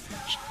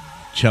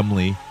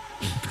Chumley.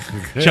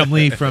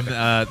 Chumley from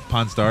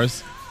Pawn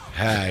Stars.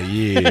 Ah,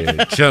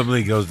 yeah.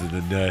 Chumley goes to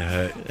the Nut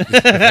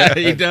Hut.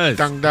 He does.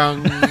 Dong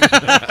dong.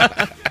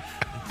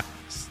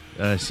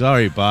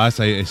 Sorry, boss.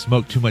 I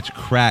smoked too much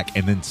crack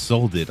and then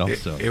sold it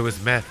also. It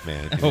was meth,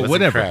 man. It Oh, wasn't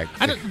whatever.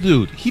 crack.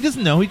 Dude, he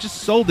doesn't know. He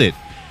just sold it.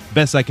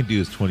 Best I can do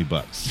is $20.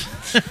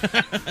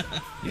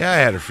 Yeah, I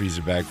had a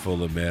freezer bag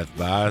full of meth,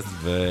 boss,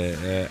 but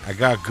I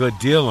got a good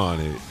deal on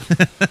it.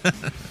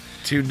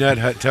 2 Nut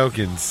Hut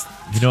tokens.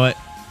 You know what?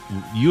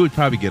 You would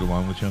probably get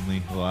along with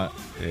Chumley a lot.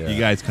 Yeah. You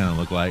guys kind of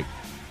look like.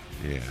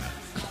 Yeah.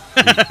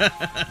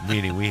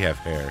 Meaning we have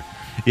hair.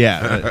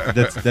 Yeah,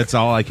 that's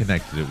all I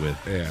connected it with.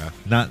 Yeah.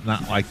 Not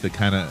like the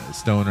kind of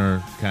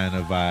stoner kind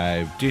of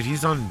vibe. Dude,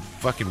 he's on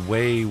fucking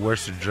way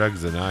worse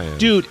drugs than I am.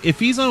 Dude, if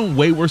he's on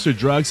way worse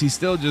drugs, he's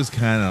still just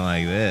kind of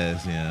like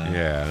this, you know?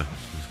 Yeah.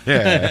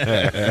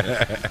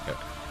 Yeah.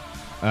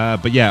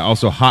 But yeah,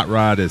 also Hot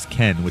Rod as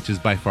Ken, which is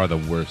by far the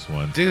worst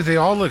one. Dude, they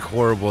all look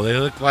horrible. They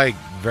look like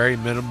very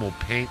minimal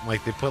paint.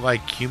 Like they put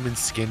like human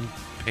skin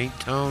paint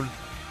tone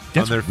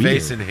That's on their weird.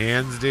 face and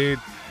hands, dude.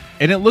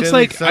 And it looks They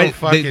like look so they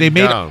fucking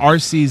made dumb.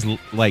 RC's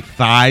like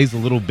thighs a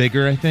little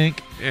bigger, I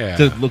think. Yeah.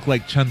 To look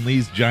like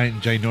Chun-Li's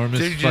ginormous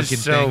They're fucking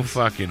just so things.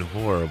 fucking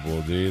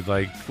horrible, dude.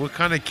 Like, what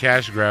kind of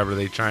cash grab are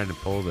they trying to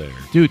pull there?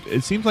 Dude,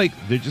 it seems like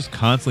they're just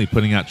constantly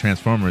putting out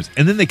Transformers,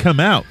 and then they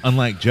come out,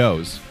 unlike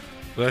Joe's.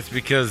 Well, that's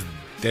because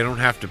they don't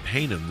have to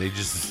paint them. They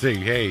just say,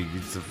 hey,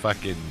 it's a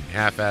fucking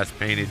half-ass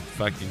painted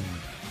fucking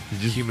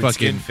Just human fucking-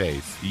 skin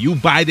face. You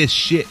buy this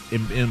shit,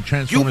 and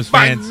Transformers you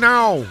buy fans.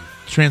 now.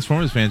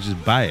 Transformers fans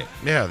just buy it.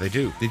 Yeah, they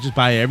do. They just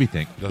buy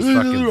everything. Those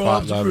fucking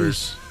bot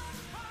lovers.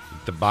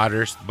 The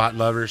bot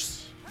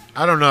lovers.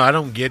 I don't know. I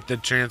don't get the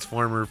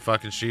Transformer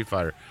fucking Street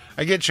Fighter.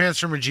 I get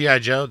Transformer G.I.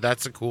 Joe.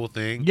 That's a cool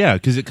thing. Yeah,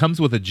 because it comes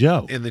with a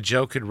Joe And the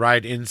Joe could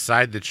ride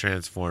inside the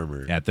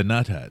Transformer. at the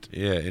Nut Hut.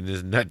 Yeah, in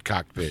his nut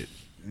cockpit.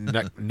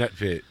 nut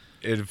pit.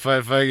 And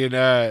fucking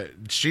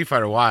Street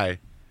Fighter, why?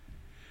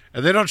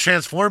 And they don't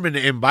transform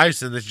into M.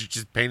 Bison. That's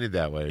just painted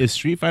that way. Is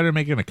Street Fighter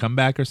making a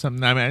comeback or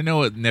something? I mean, I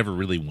know it never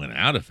really went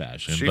out of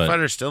fashion. Street but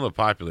Fighter's still a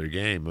popular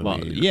game. I Well,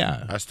 mean,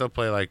 yeah. I still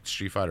play like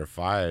Street Fighter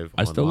 5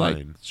 I still like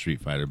online. Street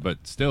Fighter,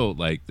 but still,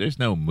 like, there's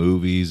no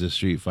movies of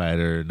Street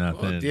Fighter,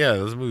 nothing. Well, yeah,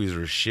 those movies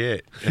were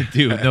shit.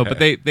 Dude, no, but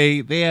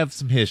they have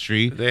some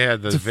history. They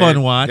had the It's a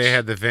fun watch. They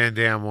had the Van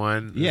Damme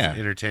one. It was Yeah.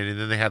 entertaining.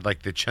 Then they had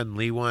like the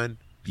Chun-Li one.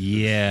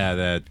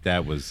 Yeah,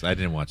 that was. I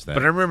didn't watch that.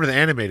 But I remember the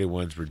animated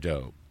ones were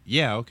dope.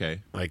 yeah,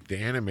 okay. Like the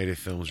animated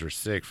films were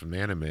sick from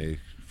anime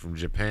from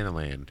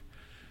Japanland.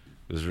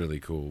 It was really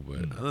cool.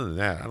 But Hmm. other than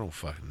that, I don't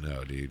fucking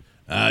know, dude.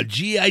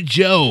 G.I.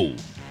 Joe.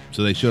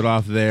 So they showed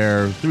off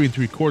their 3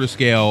 3/4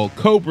 scale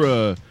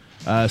Cobra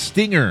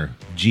Stinger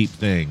Jeep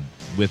thing.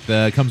 With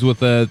comes with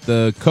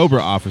the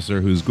Cobra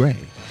officer who's gray.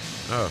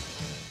 Oh,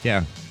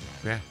 Yeah,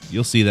 yeah.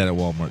 you'll see that at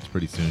Walmart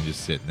pretty soon,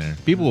 just sitting there.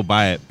 People will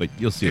buy it, but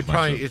you'll see a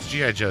bunch of It's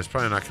G.I. Joe. It's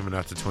probably not coming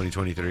out to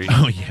 2023.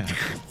 Oh yeah,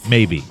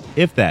 maybe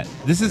if that.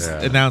 This is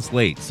Yeah. announced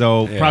late,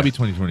 so Yeah. probably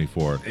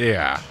 2024.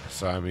 Yeah.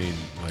 So I mean,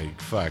 like,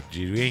 fuck,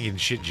 dude, we ain't getting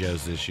shit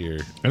Joes this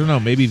year. I don't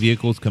know. Maybe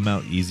vehicles come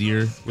out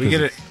easier. We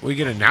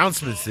get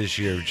announcements this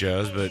year of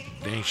Joes, but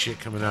there ain't shit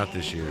coming out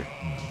this year.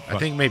 I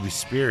think maybe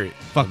Spirit.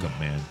 Fuck them,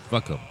 man.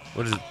 Fuck them.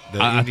 What is it? The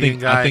I Indian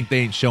think guy. I think they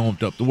ain't showing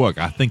up to work.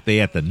 I think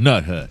they at the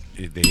Nut Hut.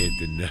 They hit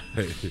the nut.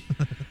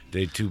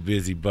 They too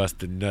busy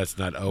busting nuts,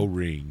 not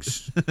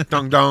O-rings.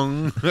 Dong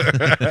dong.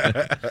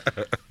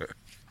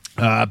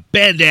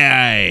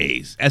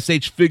 Bandai,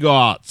 SH Fig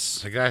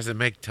Arts. The guys that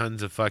make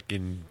tons of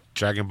fucking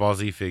Dragon Ball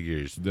Z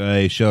figures.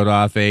 They showed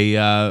off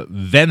a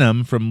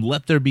Venom from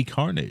Let There Be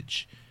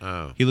Carnage.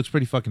 Oh. He looks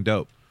pretty fucking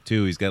dope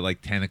too. He's got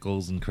like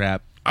tentacles and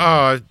crap.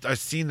 Oh, I've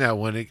seen that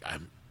one.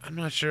 I'm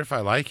not sure if I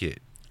like it.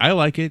 I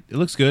like it. It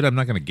looks good. I'm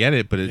not going to get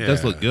it, but it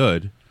does Yeah. look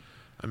good.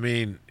 I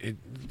mean, it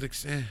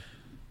looks.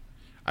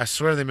 I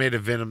swear they made a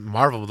Venom.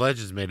 Marvel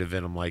Legends made a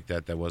Venom like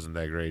that. That wasn't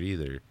that great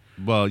either.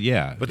 Well,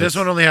 yeah. But this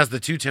one only has the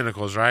 2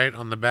 tentacles, right,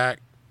 on the back.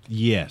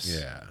 Yes.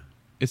 Yeah.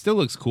 It still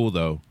looks cool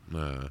though.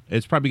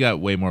 It's probably got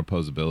way more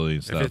posability and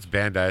If stuff. it's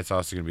Bandai, it's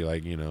also gonna be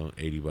like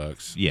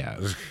 $80. Yeah.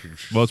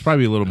 Well, it's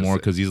probably a little more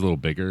because he's a little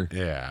bigger.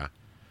 Yeah.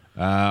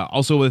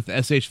 Also with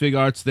SH Fig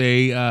Arts,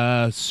 they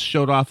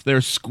showed off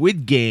their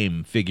Squid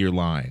Game figure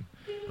line.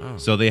 Oh.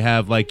 So they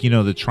have like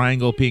the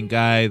triangle pink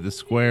guy, the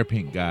square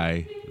pink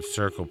guy. The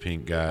circle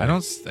pink guy.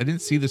 I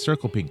didn't see the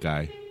circle pink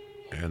guy,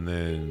 And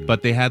then.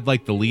 but they had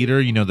like the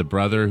leader, the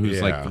brother who's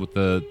Yeah. like with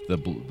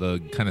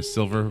the kind of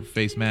silver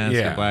face mask,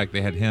 Yeah. the black.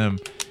 They had him,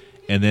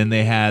 and then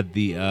they had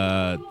the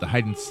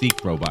hide and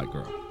seek robot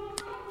girl.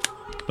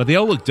 But they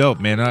all look dope,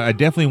 man. I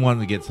definitely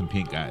wanted to get some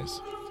pink guys.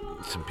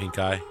 Some pink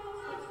eye.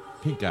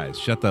 Pink guys,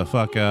 shut the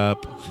fuck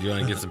up. You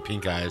want to get some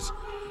pink eyes?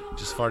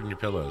 Just fart in your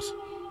pillows.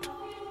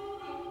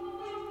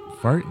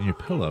 Fart in your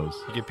pillows.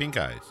 You get pink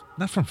eyes.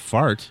 Not from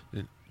fart.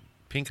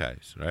 Pink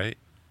eyes, right?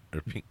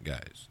 Or pink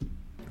guys.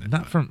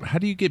 Not from. How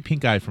do you get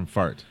pink eye from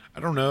fart? I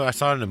don't know. I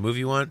saw it in a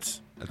movie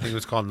once. I think it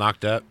was called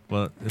Knocked Up.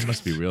 Well, it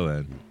must be real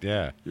then.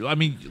 Yeah. I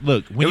mean,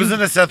 look. When It was in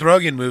a Seth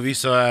Rogen movie,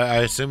 so I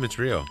assume it's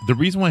real. the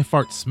reason why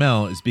farts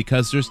smell is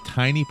because there's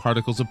tiny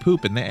particles of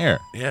poop in the air.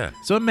 Yeah.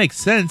 So it makes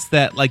sense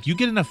that like you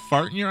get enough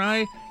fart in your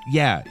eye,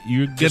 yeah,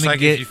 you're gonna Just like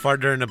get. if you fart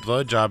during a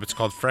blowjob, it's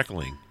called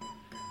freckling.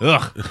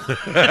 Ugh.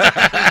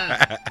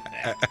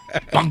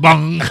 Bong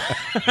bong.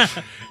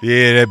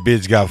 Yeah, that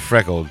bitch got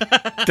freckled.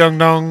 Dong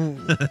dong.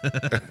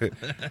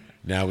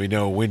 Now we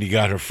know Wendy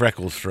got her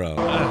freckles from.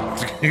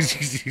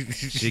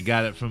 She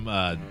got it from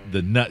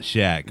the Nut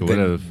Shack or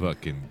whatever the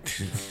fucking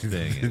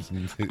thing is.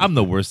 I'm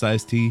the worst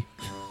iced tea.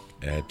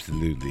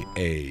 Absolutely.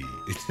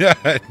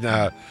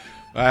 No,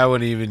 I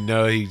wouldn't even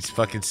know he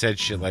fucking said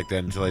shit like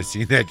that until I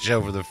seen that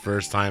show for the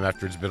first time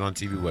after it's been on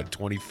TV,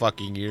 20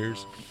 fucking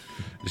years?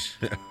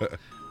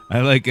 I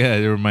like.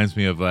 It reminds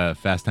me of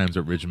Fast Times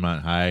at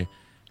Ridgemont High.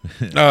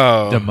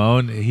 Oh.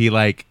 Damone, he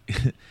like,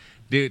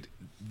 dude,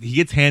 he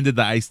gets handed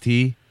the iced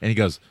tea and he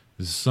goes,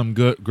 "This is some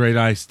great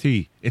iced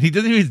tea," and he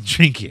doesn't even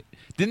drink it.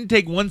 Didn't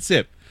take one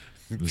sip.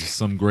 This is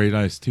some great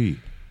iced tea.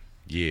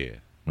 Yeah.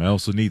 I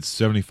also need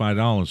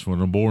 $75 for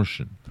an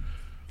abortion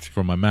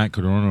for my Matt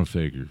Cardona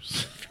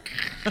figures.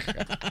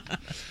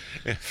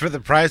 For the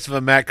price of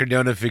a Matt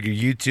Cardona figure,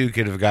 you too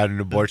could have got an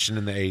abortion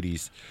in the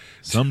 80s.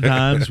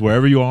 Sometimes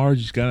wherever you are,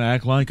 you just gotta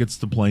act like it's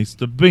the place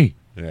to be.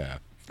 Yeah.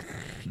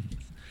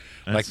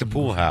 That's Like the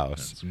pool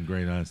house. That's some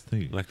great iced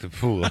tea. Like the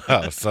pool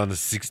house on the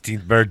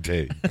 16th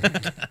birthday.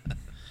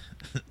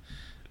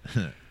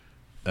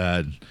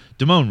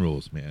 Damone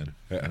rules, man.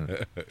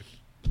 The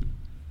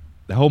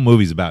whole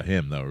movie's about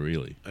him, though.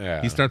 Really,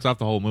 Yeah. He starts off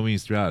the whole movie.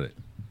 He's throughout it.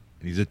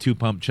 He's a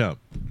 2-pump chump.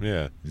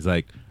 Yeah. He's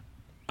like,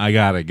 I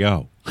gotta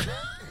go.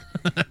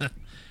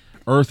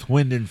 Earth,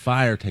 Wind, and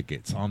Fire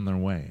tickets on their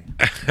way.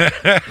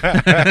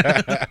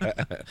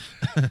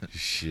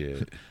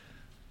 Shit.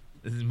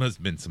 This must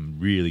have been some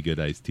really good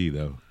iced tea,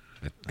 though.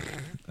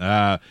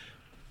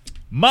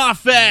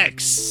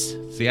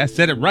 Mafex. See, I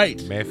said it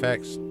right.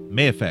 Mayfax?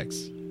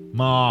 Mayfex.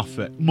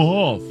 Mafex.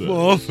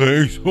 Oh,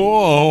 thanks.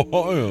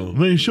 Oh,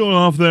 They showed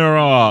off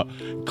their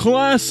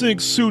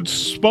classic suit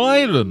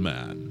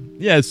Spider-Man.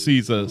 Yes,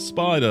 he's a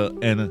spider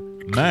and a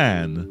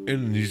man.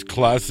 and he's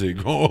classic.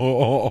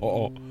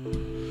 But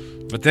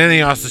then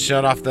he also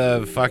showed off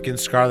the fucking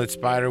Scarlet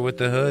Spider with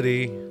the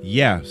hoodie.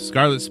 Yeah,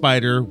 Scarlet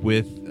Spider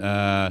with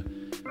the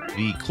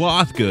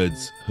cloth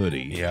goods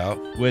hoodie. Yeah.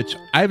 Which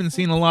I haven't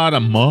seen a lot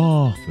of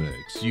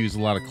Mafex use a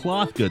lot of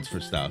cloth goods for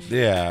stuff.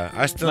 Yeah.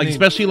 I still Like need,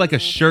 especially like a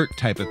shirt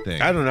type of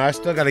thing. I don't know. I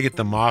still got to get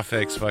the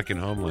Mafex fucking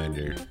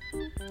Homelander.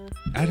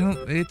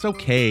 It's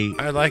okay.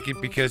 I like it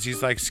because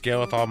he's like scale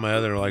with all my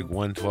other like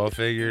 112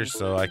 figures,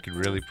 so I could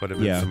really put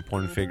him Yeah. in some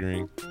porn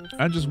figuring.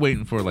 I'm just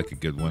waiting for like a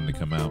good one to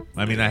come out.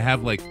 I mean, I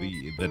have like the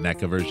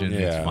NECA version.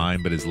 Yeah. It's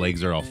fine, but his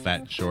legs are all fat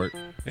and short.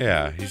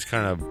 Yeah, he's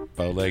kind of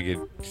bow-legged.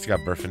 He's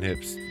got birthing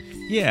hips.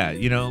 Yeah,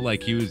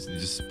 like he was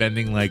just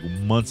spending like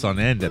months on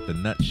end at the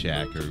Nut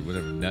Shack or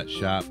whatever, Nut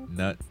Shop,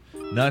 Nut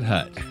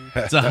Hut.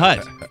 It's a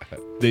hut.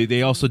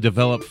 They also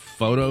develop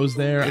photos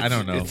there. I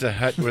don't know. It's a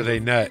hut where they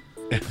nut.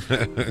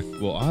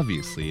 Well,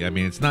 obviously, I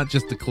mean, it's not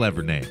just a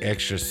clever name.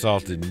 Extra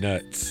salted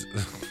nuts.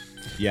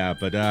 Yeah,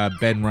 but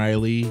Ben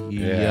Riley,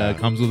 he Yeah.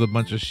 comes with a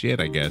bunch of shit,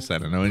 I guess. I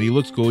don't know, and he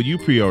looks cool. You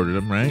pre-ordered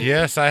him, right?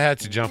 Yes, I had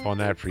to jump on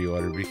that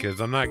pre-order because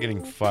I'm not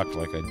getting fucked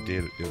like I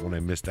did when I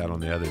missed out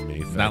on the other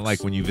Mayfex. Not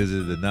like when you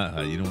visited the Nut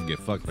Hut. You don't get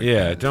fucked like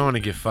Yeah, I that. don't want to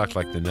get fucked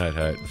like the Nut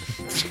Hut.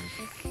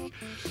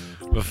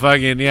 But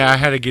fucking, yeah, I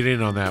had to get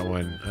in on that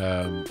one.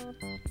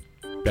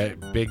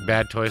 Big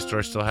Bad Toy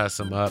Store still has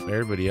some up.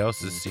 Everybody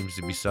else's seems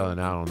to be selling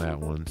out on that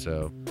one,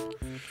 so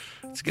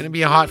It's gonna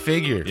be a hot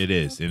figure. It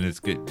is, and it's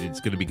good. It's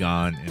going to be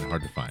gone and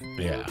hard to find.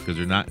 Yeah. because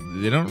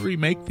they don't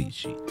remake these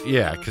shit.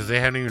 Yeah, because they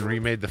haven't even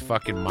remade the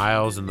fucking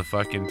Miles and the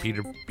fucking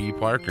Peter B.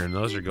 Parker, and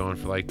those are going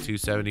for like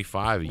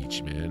 $275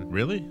 each, man.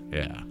 Really?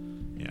 Yeah.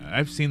 Yeah,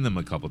 I've seen them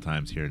a couple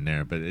times here and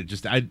there, but it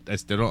just I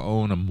still don't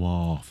own a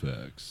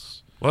Mafex.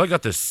 Well, I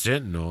got the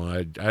Sentinel.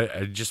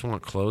 I just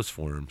want clothes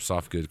for him,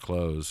 soft good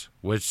clothes.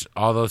 Which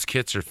all those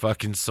kits are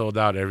fucking sold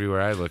out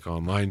everywhere I look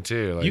online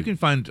too. Like, You can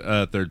find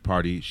third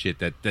party shit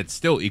that's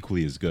still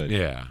equally as good.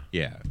 yeah.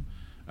 Yeah.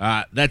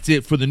 That's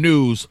it for the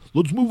news.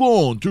 Let's move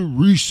on to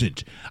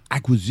recent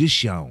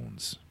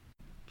acquisitions.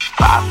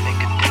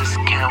 5-figure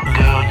discount,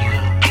 girl, you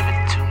can give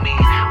it to me.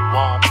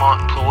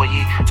 Walmart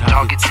employee,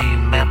 Target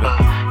team member.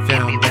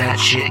 Give me that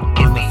shit,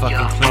 give me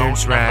your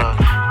clearance phone rack.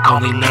 number. Call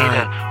me Only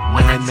later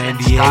when it's in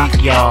stock,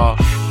 $9.98, y'all.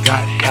 yo.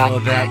 Got hell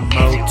of that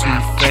Motu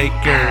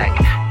Faker.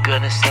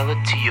 Gonna sell it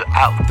to you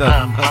out The the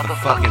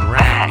motherfucking motherfucking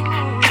rack.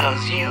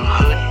 Cause you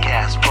hood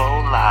cast for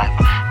life.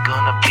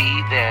 Gonna be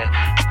there,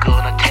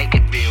 gonna take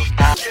it real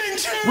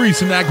nice.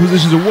 Recent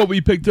acquisitions of what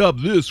we picked up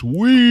this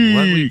week.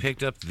 What we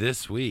picked up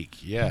this week,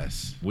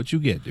 yes. What you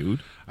get,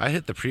 dude? I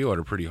hit the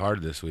pre-order pretty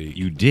hard this week.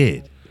 You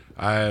did.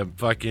 I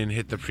fucking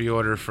hit the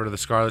pre-order for the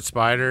Scarlet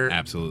Spider.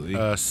 Absolutely.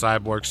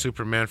 Cyborg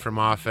Superman from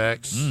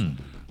Offx.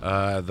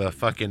 The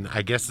fucking,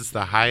 I guess it's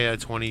the Haya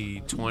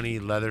 2020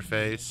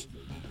 Leatherface.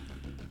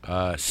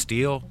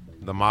 Steel.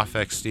 The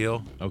Mafex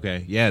Steel.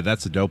 Okay. Yeah,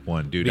 that's a dope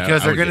one, dude.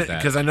 Because I they're would gonna, get that.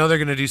 because I know they're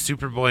gonna do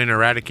Superboy and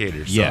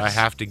Eradicator, so Yes. I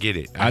have to get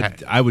it.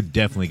 I would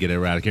definitely get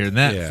Eradicator. And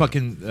that Yeah.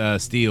 fucking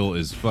Steel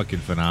is fucking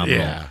phenomenal.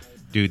 Yeah.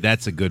 Dude,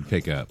 that's a good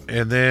pickup.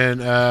 And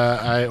then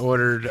I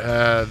ordered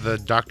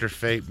the Dr.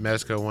 Fate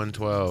Mezco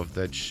 112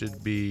 that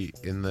should be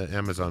in the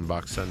Amazon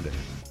box Sunday.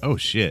 Oh,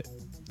 shit.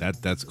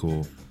 That's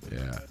cool.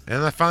 Yeah.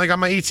 And I finally got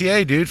my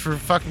ETA, dude, for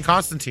fucking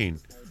Constantine.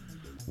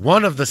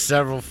 One of the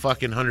several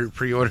fucking 100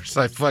 pre-orders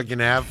I fucking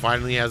have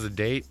finally has a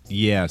date.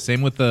 Yeah,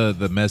 same with the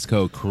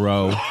Mezco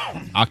Crow.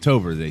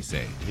 October, they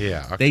say.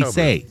 Yeah. October, They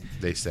say.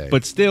 They say.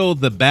 But still,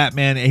 the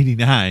Batman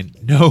 89,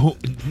 no,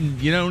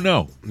 you don't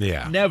know.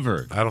 yeah.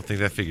 Never. I don't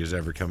think that figure's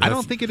ever coming. I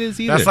don't think it is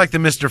either. That's like the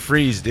Mr.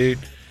 Freeze, dude.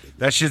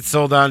 That shit's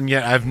sold out, and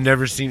yet I've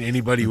never seen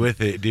anybody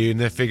with it, dude. And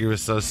that figure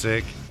was so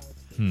sick.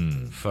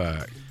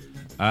 Fuck.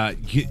 I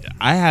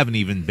haven't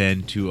even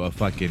been to a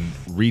fucking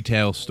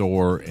retail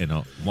store in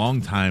a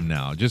long time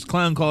now. Just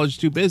Clown College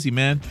too busy,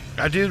 man.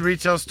 I do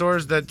retail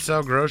stores that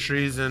sell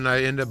groceries, and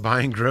I end up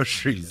buying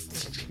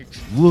groceries.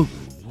 Look,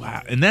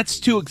 wow, and that's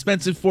too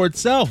expensive for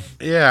itself.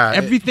 Yeah.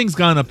 Everything's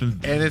gone up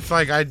in. And it's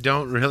like I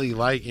don't really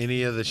like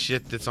any of the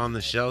shit that's on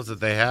the shelves that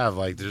they have.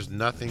 Like, there's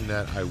nothing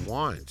that I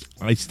want.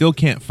 I still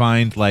can't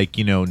find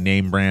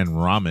name brand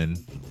ramen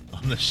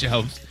on the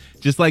shelves.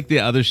 Just like the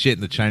other shit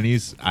in the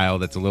Chinese aisle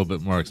that's a little bit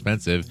more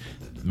expensive.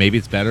 Maybe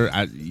it's better.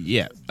 I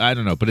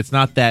don't know. But it's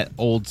not that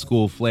old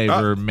school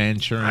flavor,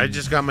 Manchurian. I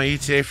just got my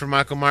ETA for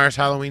Michael Myers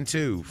Halloween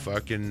 2,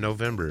 fucking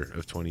November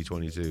of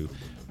 2022.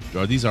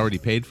 Are these already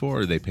paid for,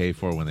 or they pay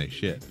for when they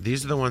ship?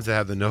 These are the ones that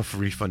have the no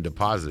refund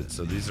deposit,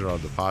 so these are all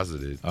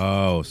deposited.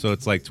 Oh, so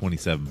it's like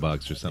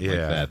 $27 or something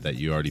Yeah. like that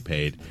you already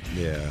paid.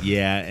 Yeah.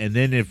 Yeah, and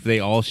then if they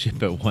all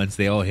ship at once,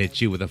 they all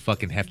hit you with a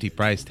fucking hefty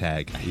price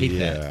tag. I hate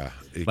that.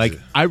 Like,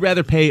 I'd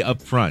rather pay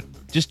up front.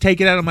 Just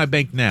take it out of my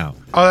bank now.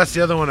 Oh, that's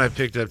the other one I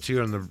picked up too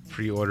on the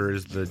pre-order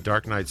is the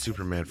Dark Knight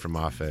Superman from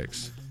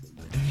Offx.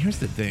 And here's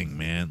the thing,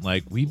 man.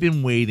 Like, we've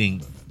been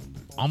waiting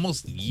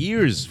almost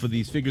years for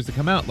these figures to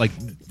come out. Like,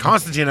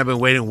 Constantine, I've been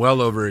waiting well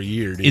over a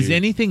year, dude. is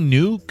anything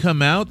new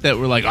come out that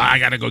we're like, I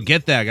gotta go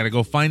get that. I gotta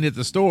go find it at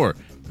the store?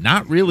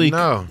 Not really.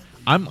 No.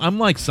 I'm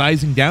like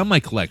sizing down my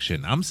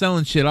collection. I'm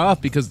selling shit off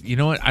because you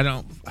know what?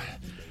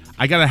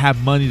 I gotta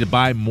have money to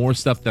buy more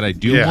stuff that I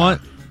do Yeah.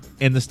 want.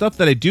 And the stuff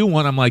that I do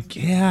want, I'm like,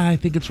 yeah, I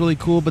think it's really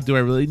cool, but do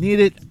I really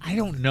need it? I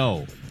don't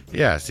know.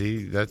 Yeah,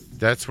 see,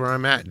 that's where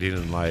I'm at, dude,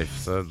 in life.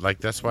 So, like,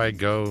 that's why I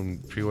go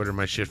and pre-order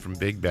my shit from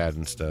Big Bad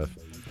and stuff.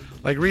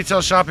 Like,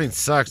 retail shopping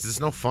sucks. There's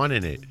no fun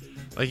in it.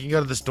 Like, you go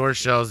to the store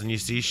shelves and you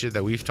see shit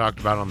that we've talked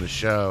about on the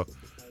show,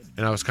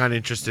 and I was kind of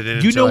interested in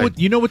it. You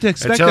know what to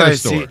expect until at I a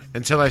store.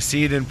 until I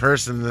see it in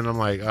person, then I'm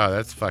like, oh,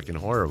 that's fucking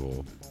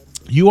horrible.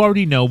 You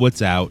already know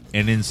what's out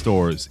and in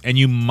stores, and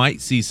you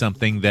might see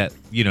something that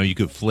you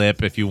could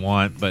flip if you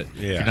want, but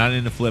if Yeah. you're not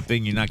into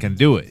flipping, you're not gonna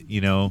do it. Then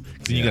you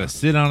Yeah. gotta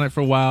sit on it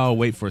for a while,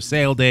 wait for a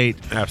sale date,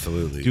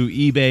 Absolutely. do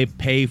eBay,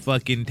 pay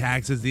fucking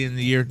taxes at the end of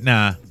the year.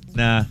 Nah,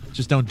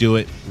 just don't do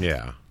it.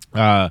 Yeah.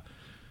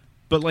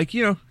 But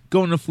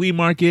going to flea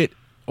market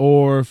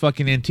or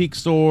fucking antique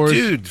stores,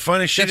 Dude,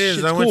 funny shit that is,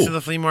 shit's I went cool. to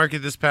the flea market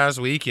this past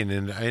weekend,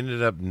 and I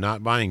ended up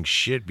not buying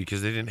shit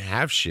because they didn't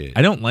have shit.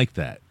 I don't like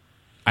that.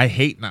 I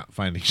hate not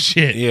finding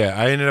shit. Yeah,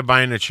 I ended up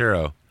buying a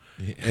churro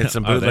and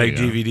some Oh, there you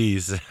bootleg go.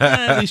 DVDs.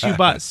 At least you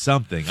bought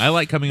something. I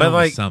like coming But home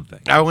like, with something.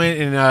 I went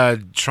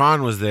and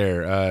Tron was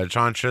there,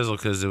 Tron Trizzle,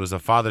 because it was a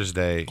Father's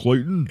Day,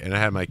 Clayton. and I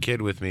had my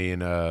kid with me,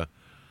 and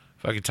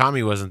fucking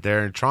Tommy wasn't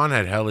there, and Tron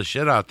had hella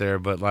shit out there,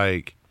 but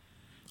like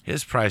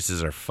His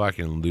prices are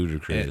fucking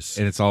ludicrous.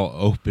 And it's all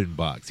open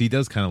box. He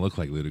does kind of look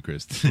like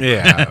Ludacris.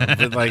 Yeah,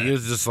 but like it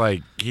was just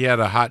like he had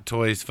a Hot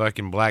Toys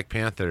fucking Black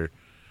Panther.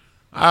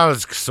 I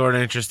was sort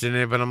of interested in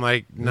it, but I'm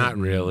like, not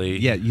really.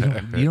 Yeah, you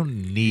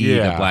don't need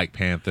a Black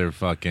Panther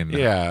fucking.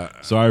 Yeah.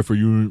 Sorry for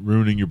you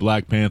ruining your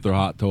Black Panther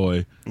hot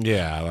toy.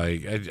 Yeah,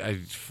 like I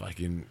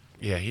fucking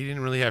he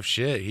didn't really have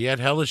shit. He had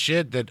hella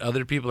shit that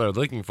other people are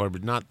looking for,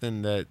 but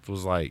nothing that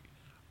was like,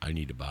 I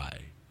need to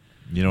buy.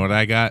 You know what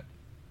I got?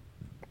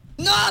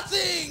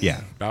 Nothing.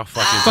 Yeah, About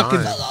fucking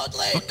time.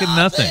 Absolutely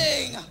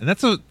nothing. And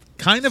that's a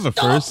kind of a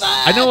first.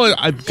 I know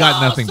I've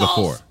got nothing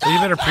before. You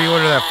better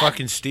pre-order that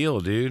fucking steel,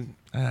 dude.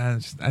 I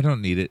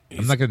don't need it.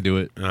 I'm not gonna do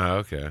it. Oh,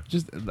 okay.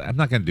 I'm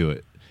not gonna do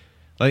it.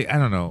 Like I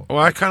don't know. Well,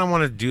 I kind of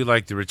want to do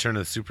like the Return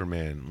of the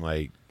Superman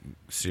like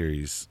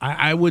series.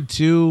 I would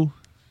too,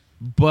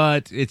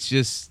 but it's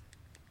just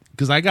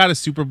because I got a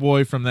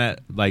Superboy from that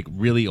like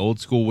really old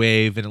school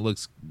wave, and it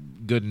looks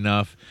good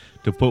enough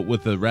to put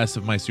with the rest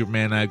of my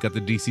Superman. I've got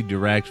the DC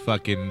Direct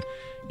fucking,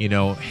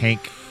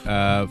 Hank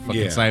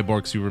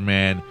Cyborg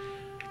Superman.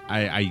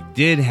 I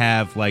did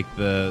have like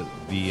the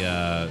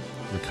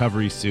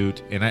recovery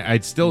suit, and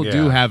I'd still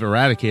do have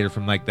Eradicator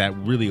from like that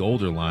really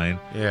older line.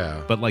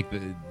 Yeah. But like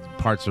the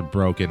parts are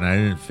broken. I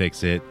didn't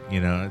fix it.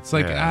 It's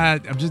like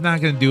I'm just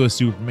not gonna do a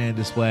Superman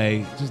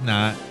display. Just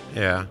not.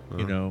 Yeah.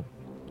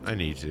 I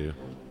need to.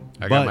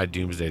 I got my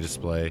Doomsday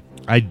display.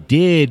 I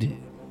did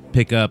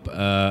pick up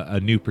a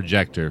new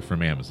projector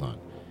from Amazon,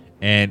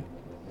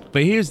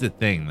 but here's the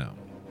thing though.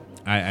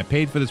 I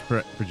paid for this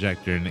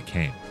projector and it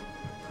came.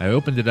 I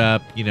opened it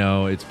up.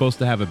 It's supposed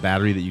to have a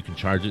battery that you can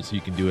charge it so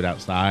you can do it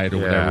outside or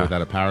whatever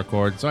without a power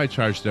cord. So I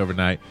charged it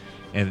overnight,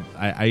 and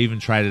I even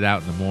tried it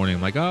out in the morning.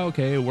 I'm like, oh,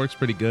 okay, it works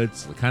pretty good.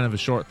 It's kind of a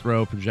short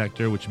throw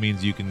projector, which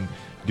means you can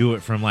do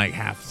it from like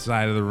half the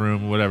side of the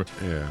room or whatever.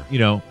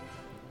 Yeah.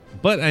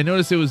 But I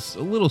noticed it was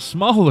a little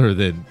smaller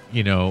than,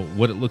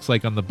 what it looks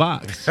like on the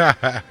box.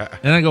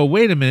 And I go,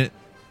 wait a minute.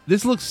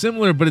 This looks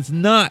similar, but it's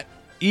not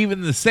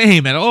even the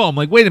same at all. I'm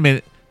like, wait a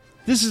minute.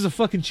 This is a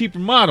fucking cheaper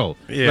model.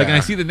 Yeah. Like, and I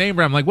see the name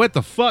brand. I'm like, what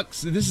the fuck?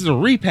 This is a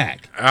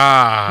repack.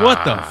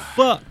 What the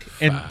fuck?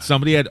 And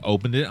somebody had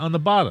opened it on the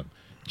bottom.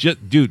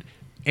 Dude,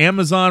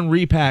 Amazon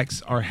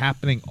repacks are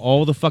happening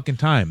all the fucking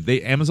time.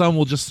 Amazon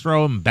will just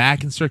throw them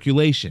back in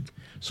circulation.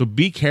 So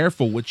be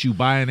careful what you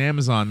buy on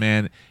Amazon,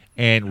 man,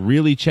 and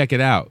really check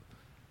it out.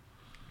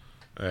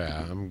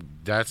 Yeah,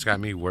 that's got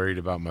me worried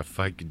about my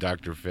fucking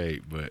Dr.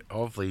 Fate, but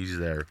hopefully he's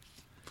there.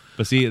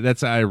 But see,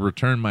 I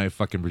returned my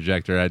fucking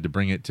projector. I had to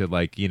bring it to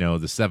like, the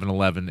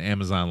 7-Eleven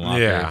Amazon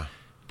locker. Yeah.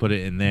 Put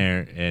it in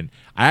there. And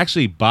I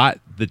actually bought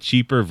the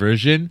cheaper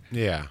version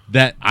Yeah.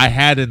 that I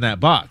had in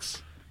that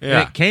box. Yeah.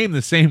 And it came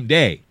the same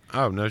day.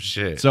 Oh, no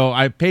shit. So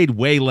I paid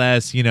way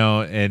less,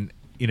 and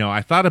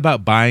I thought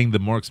about buying the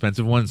more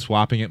expensive one and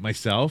swapping it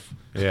myself.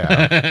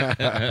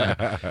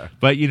 Yeah.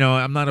 But,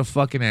 I'm not a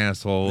fucking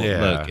asshole.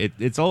 Yeah. Look,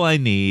 it's all I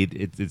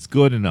need. It's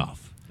good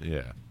enough.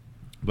 Yeah.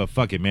 But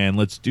fuck it, man.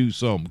 Let's do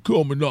some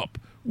coming up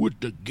with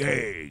the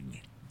gang.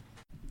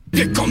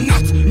 Wir kommen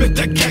nachts mit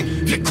der Gang,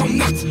 wir kommen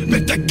nachts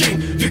mit der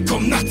Gang, wir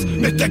kommen nachts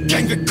mit der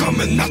Gang, wir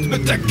kommen nachts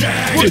mit der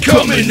Gang. We're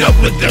coming up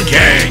with the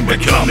gang, we're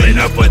coming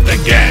up with the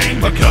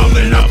gang, we're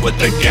coming up with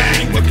the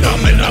gang, we're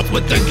coming up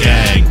with the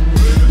gang.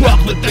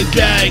 Walk with the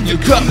gang, you're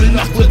coming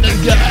up with the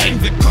gang,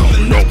 we're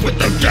coming up with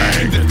the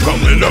gang, we're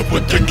coming up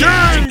with the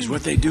gang. Is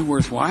what they do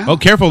worthwhile? Oh,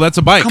 careful, that's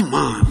a bike. Come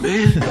on,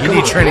 man. You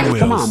need training wheels.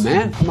 Come on,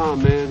 man. Come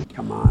on, man.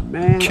 Come on,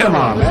 man. Come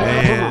on,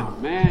 man. Come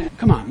on, man.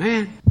 Come on,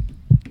 man.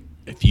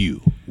 If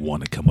you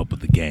want to come up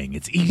with a gang,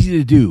 it's easy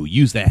to do.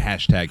 Use that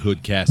hashtag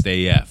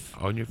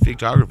HoodcastAF. On your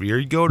photography, or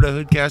you go to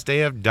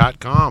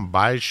hoodcastaf.com,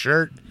 buy a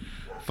shirt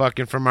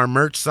fucking from our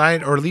merch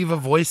site, or leave a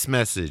voice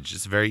message.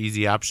 It's a very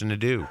easy option to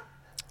do.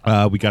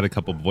 We got a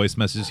couple voice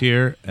messages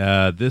here.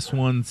 This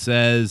one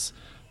says,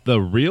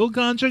 "The real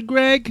Ganja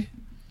Greg?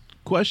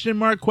 Question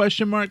mark,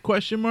 question mark,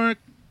 question mark,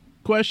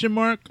 question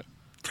mark."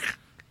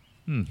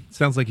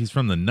 Sounds like he's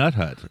from the Nut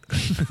Hut.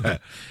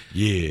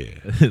 Yeah.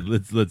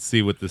 Let's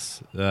see what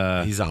this.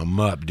 He's on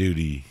MUP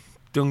duty.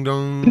 Dung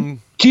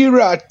dung.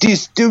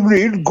 Tiratis the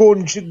real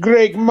Ganja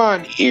Greg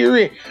man,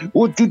 eerie.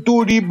 What you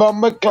do the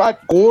bomber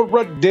clock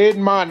Cobra dead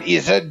man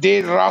is a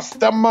dead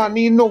Rasta man.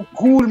 He no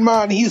cool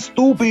man. He's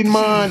stupid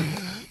man.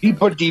 He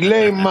pretty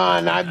lame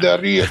man. I'm the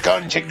real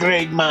Ganja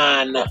Greg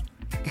man.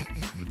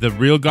 The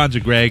real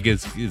Ganja Greg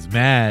is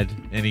mad,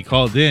 and he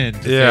called in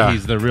to say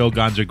he's the real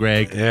Ganja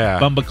Greg. Yeah.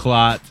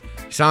 Bumbaclot.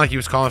 He sounded like he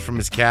was calling from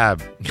his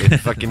cab in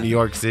fucking New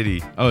York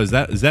City. Oh, is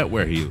that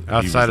where he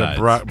outside he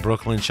of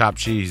Brooklyn chopped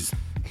cheese?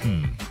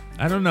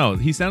 I don't know.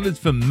 He sounded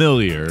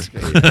familiar.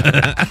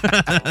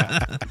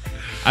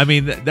 I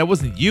mean, that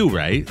wasn't you,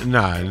 right? No,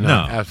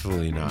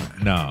 absolutely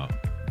not. No.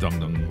 Dum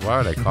dum. Why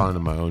would I call into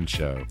my own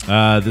show?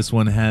 This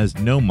one has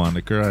no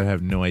moniker. I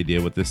have no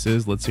idea what this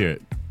is. Let's hear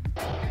it.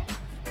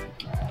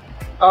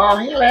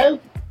 Hello.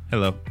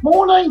 Hello.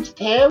 My name's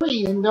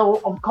Terry, and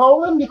I'm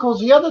calling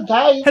because the other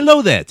day...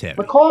 Hello there, Terry.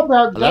 My car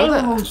broke down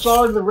on the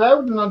side of the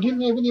road, and I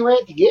didn't have anywhere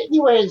to get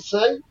anywhere,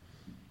 so...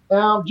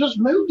 Just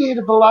moved here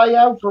to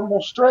Vallejo from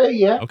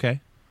Australia. Okay.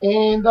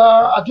 And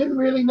I didn't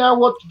really know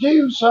what to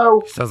do,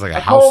 so Sounds like a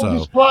I called house-o.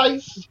 this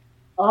place.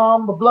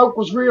 The bloke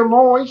was real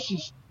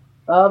nice.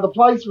 The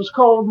place was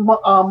called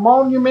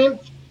Monument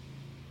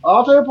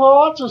Auto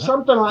Parts or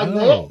something like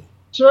that.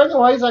 So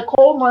anyways, I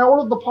called and I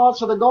ordered the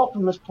parts that I got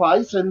from this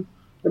place, and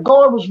the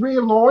guy was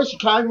real nice. He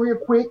came real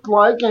quick,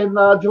 like, and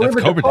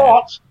delivered the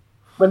parts,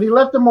 but he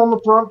left them on the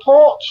front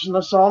porch, and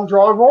I saw him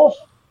drive off.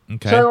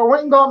 Okay. So I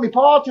went and got my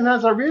parts, and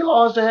as I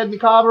realized I had my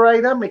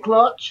carburetor, my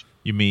clutch,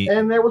 You mean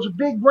and there was a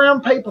big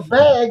brown paper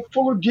bag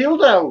full of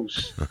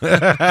dildos.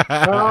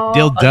 I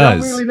don't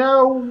dildos? really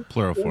know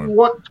Plural form.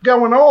 what's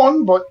going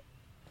on, but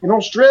in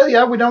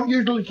Australia, we don't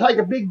usually take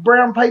a big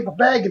brown paper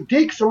bag of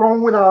dicks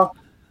along with our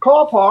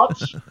car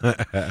parts.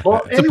 But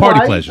It's a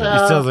party pleasure.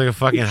 It sounds like a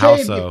fucking it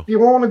house, said, though. if you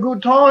want a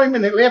good time,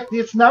 and it left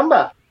this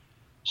number.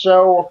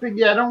 So I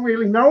figure I don't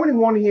really know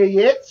anyone here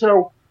yet.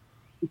 So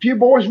if you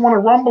boys want to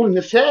rumble in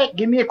the set,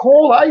 give me a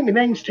call. Hey, my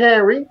name's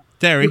Terry.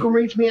 Terry. You can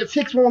reach me at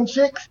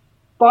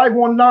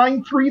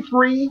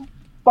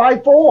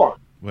 616-519-3354.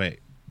 Wait.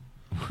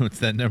 What's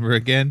that number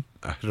again?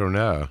 I don't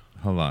know.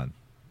 Hold on.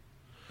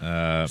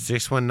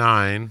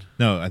 619.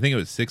 No, I think it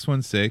was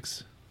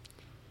 616.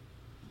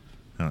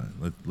 Hold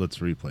on, let's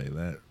replay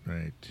that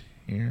right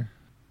here.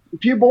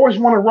 If you boys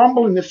want to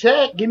rumble in the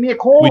set, give me a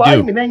call. We Hey,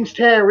 do. my name's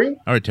Terry.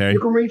 All right, Terry. You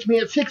can reach me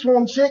at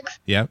 616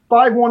 Yep.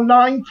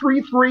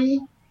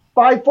 519-3354.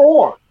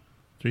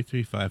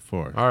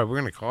 3354. All right, we're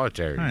gonna call it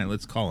Terry. All right,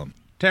 let's call him.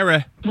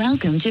 Tara.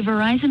 Welcome to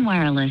Verizon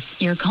Wireless.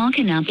 Your call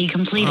cannot be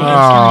completed at this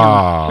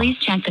Ah. time. Please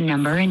check the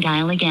number and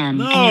dial again.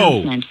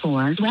 No. Announcement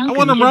for Welcome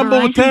wanna to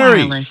rumble with Verizon Terry.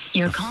 Wireless.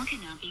 Your call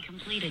cannot be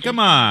completed. Come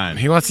on.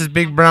 He wants his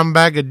big brown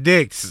bag of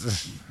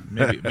dicks.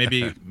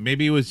 Maybe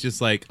it was just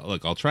like,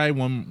 look, I'll try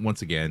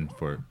once again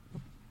for.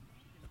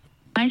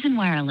 Verizon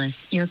Wireless.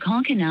 Your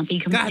call cannot be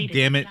completed. God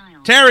damn it,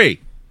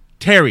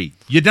 Terry,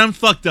 you done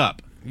fucked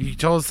up. You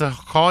told us to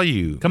call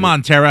you. Come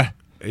on, Tara.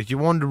 If you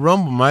wanted to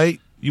rumble,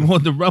 mate. You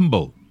wanted to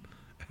rumble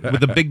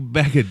with a big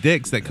bag of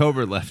dicks that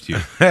Cobra left you.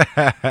 He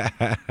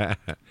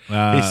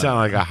sound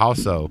like a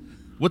house-o.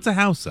 What's a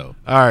house-o?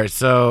 All right,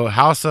 so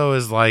house-o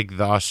is like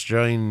the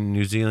Australian,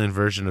 New Zealand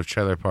version of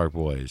Trailer Park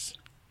Boys.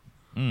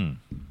 Mm.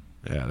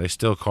 Yeah, they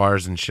steal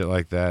cars and shit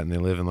like that, and they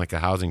live in like a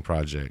housing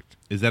project.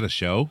 Is that a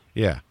show?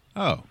 Yeah.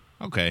 Oh,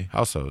 okay.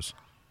 House-os.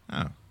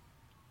 Oh.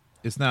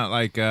 It's not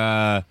like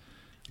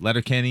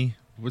Letterkenny.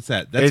 What's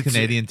that? That's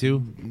Canadian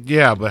too?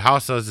 Yeah, but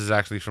house-os is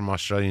actually from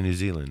Australia, New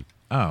Zealand.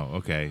 Oh,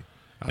 okay.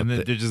 And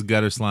then they're just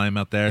gutter slime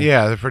out there?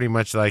 Yeah, they're pretty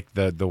much like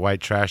the white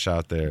trash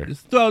out there.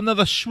 Just throw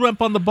another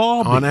shrimp on the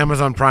ball. On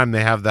Amazon Prime,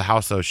 they have the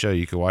House-o show.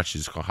 You can watch it.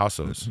 It's called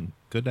House-os.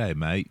 Good day,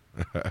 mate.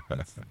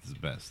 That's the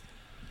best.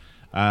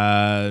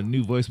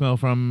 New voicemail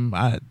from,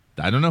 I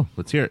don't know.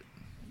 Let's hear it.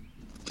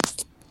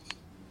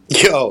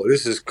 Yo,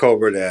 this is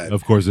Cobra Dad.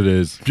 Of course it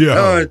is. I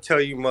want to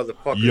tell you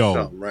motherfuckers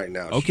something right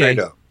now. Okay. Straight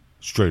up.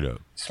 Straight up.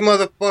 This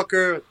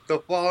motherfucker, the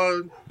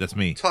Vaughn, That's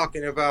me.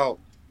 talking about,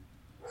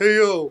 hey,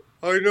 yo,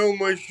 I know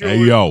my show Hey,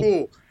 is yo.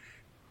 cool.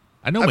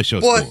 I know my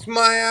show's bust cool.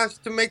 my ass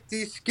to make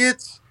these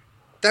skits.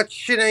 That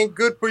shit ain't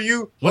good for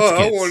you. What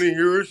I skits? want to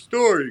hear a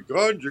story.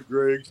 Ganja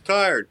Greg's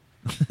tired.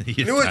 He's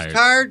you know what's tired.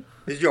 tired?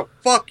 Is your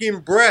fucking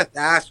breath,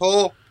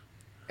 asshole.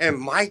 And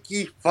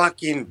Mikey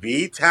fucking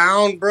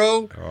B-Town,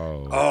 bro.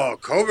 Oh,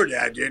 Cobra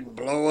Dad didn't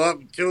blow up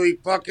until he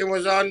fucking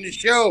was on the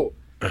show.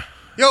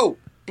 Yo,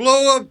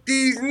 blow up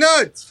these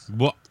nuts.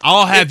 Well,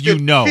 I'll have If you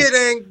the know. shit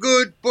ain't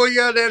good for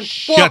you, then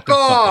Shut fuck the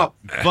off.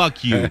 fuck up.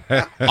 Fuck you.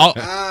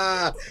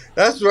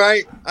 That's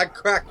right. I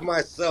cracked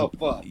myself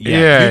up.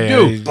 Yeah,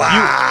 you do.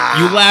 Bah.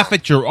 You laugh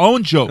at your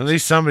own jokes. At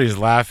least somebody's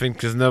laughing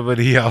because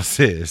nobody else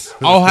is.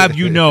 I'll have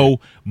you know,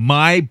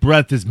 my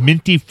breath is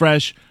minty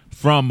fresh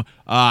from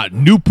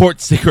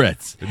Newport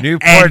cigarettes.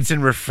 Newports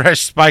and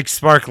refreshed spiked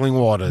sparkling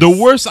waters. The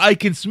worst I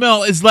can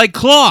smell is like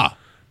claw.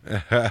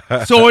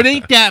 So it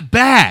ain't that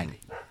bad.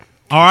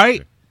 All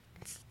right?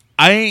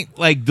 I ain't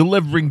like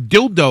delivering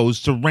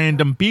dildos to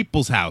random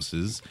people's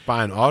houses.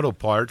 Buying auto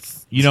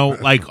parts. You know,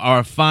 like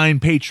our fine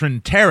patron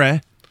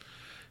Tara,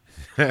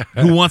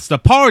 who wants to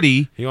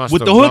party He wants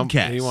with to the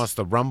Hoodcats. He wants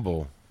to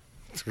rumble.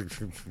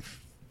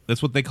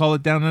 That's what they call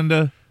it down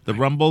under? The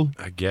rumble?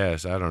 I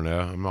guess. I don't know.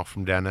 I'm not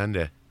from down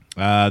under.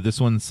 This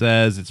one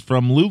says it's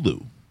from Lulu.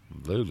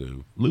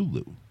 Lulu.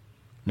 Lulu.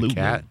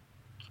 Cat.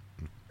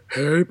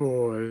 Hey,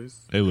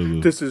 boys. Hey,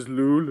 Lulu. This is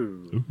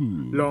Lulu.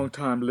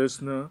 Long-time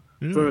listener,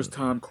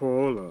 first-time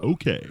caller.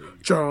 Okay.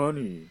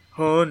 Johnny,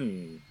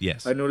 honey.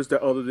 Yes. I noticed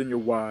that other than your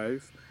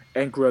wife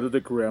and Greta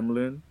the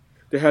Gremlin,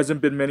 there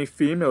hasn't been many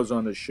females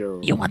on the show.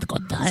 You want to go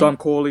die? So I'm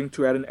calling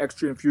to add an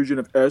extra infusion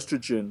of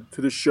estrogen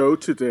to the show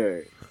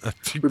today.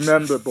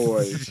 Remember,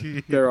 boys,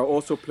 there are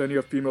also plenty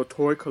of female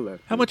toy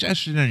collectors. How much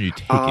estrogen are you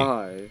taking?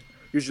 I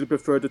usually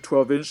prefer the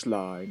 12-inch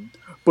line,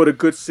 but a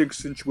good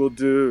 6-inch will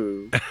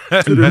do.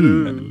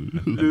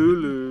 Toodaloo,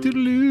 Lulu.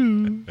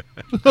 Toodaloo.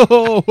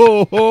 Ho,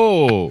 ho,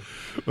 ho.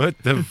 What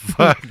the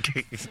fuck?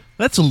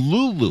 That's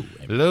Lulu.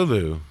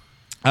 Lulu.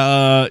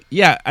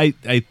 Yeah, I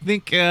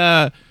think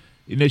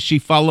You know, she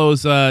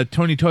follows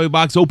Tony Toy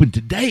Box Open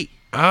Today.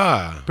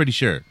 Ah. Pretty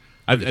sure.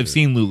 I've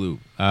seen Lulu.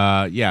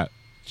 Yeah.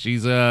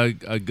 She's a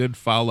good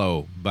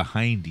follow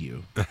behind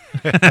you.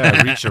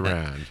 Reach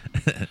around.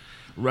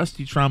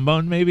 Rusty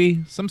trombone,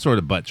 maybe? Some sort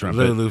of butt trumpet.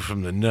 Lulu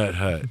from the Nut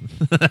Hut.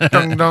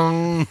 Dong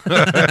dong.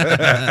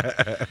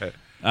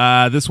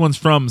 This one's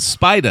from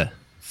Spider.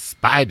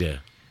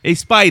 Spider. Hey,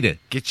 Spider.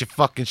 Get your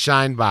fucking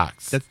shine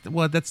box. That's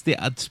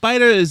the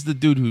Spider is the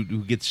dude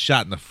who gets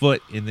shot in the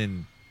foot and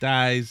then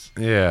dies.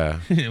 Yeah.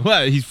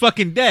 What? He's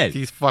fucking dead.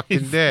 He's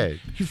fucking dead.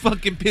 You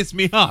fucking pissed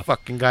me off.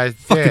 Fucking guy's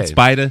fucking dead.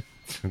 Spider.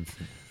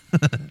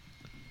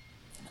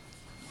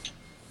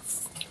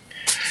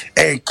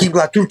 Hey, keep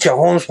la trucha,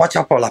 Holmes. Watch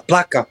out for la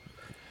placa.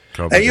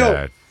 Cobra Hey, yo.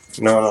 Dad.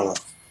 No.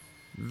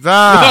 He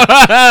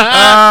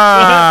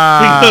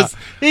goes,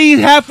 he's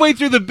halfway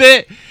through the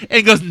bit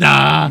and goes,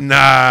 nah.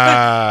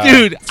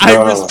 Dude,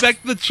 I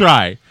respect the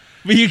try.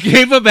 But you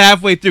gave up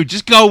halfway through.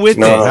 Just go with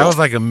it. That was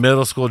like a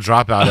middle school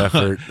dropout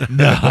effort.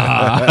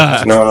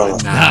 Nah. No.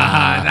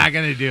 Nah, not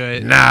going to do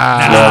it.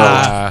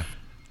 Nah.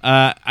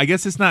 I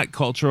guess it's not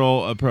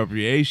cultural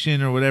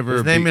appropriation or whatever.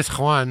 His name is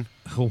Juan.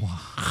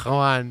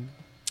 Juan.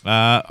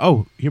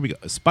 Here we go.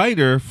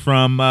 Spider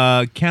from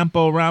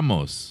Campo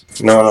Ramos.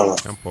 No.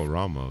 Campo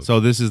Ramos. So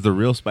this is the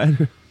real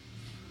Spider?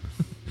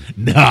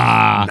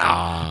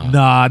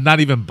 Nah,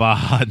 not even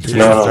Bod. He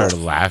started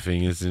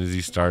laughing as soon as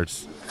he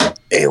starts.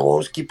 Hey,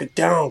 Holmes, keep it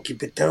down.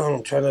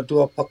 I'm trying to do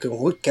a fucking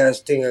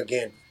woodcast thing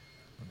again.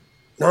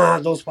 Nah,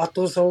 those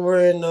vatos over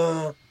in,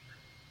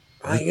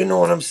 you know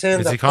what I'm saying?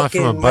 Is the he calling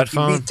from a butt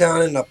phone?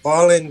 Town and the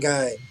Fallen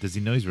guy. Does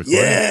he know he's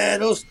recording? Yeah,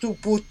 those two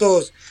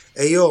putos.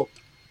 Hey, yo,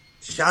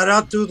 shout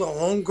out to the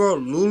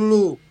homegirl,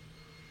 Lulu.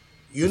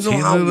 You Is know he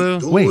how Lulu? we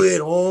do Wait,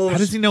 it, Holmes. how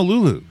does he know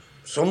Lulu?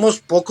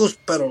 Somos pocos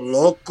pero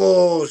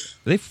locos.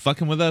 Are they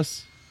fucking with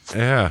us?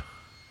 Yeah.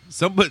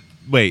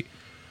 Wait,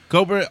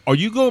 Cobra, are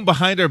you going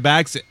behind our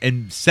backs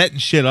and setting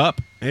shit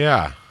up?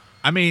 Yeah.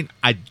 I mean,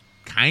 I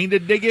kind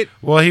of dig it.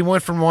 Well, he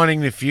went from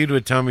wanting to feud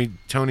with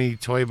Tony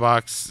Toy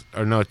Box,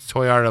 or no, it's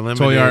Toy Art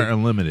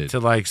Unlimited. To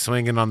like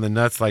swinging on the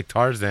nuts like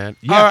Tarzan.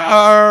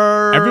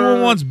 Yeah.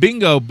 Everyone wants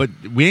bingo, but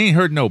we ain't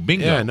heard no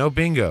bingo. Yeah, no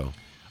bingo.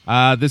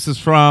 This is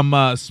from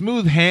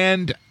Smooth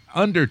Hand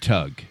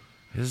Undertug.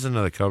 This is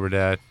another Cobra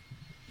Dad.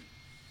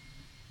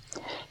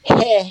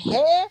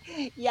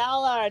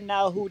 Y'all already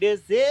know who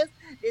this is.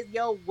 This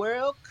your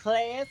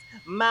world-class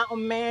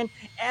mountain man,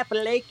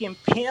 Appalachian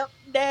pimp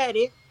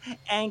daddy,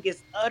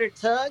 Angus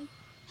Uttertug.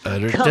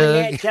 Coming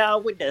at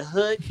y'all with the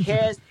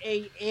Hoodcast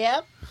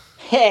AF.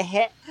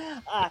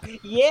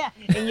 Yeah,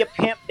 and your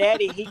pimp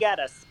daddy, he got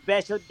a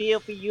special deal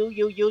for you.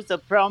 You use the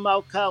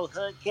promo code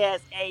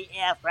Hoodcast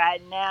AF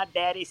right now,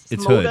 daddy.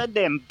 Smoother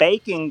than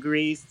bacon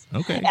grease.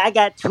 Okay. I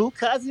got two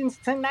cousins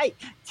tonight,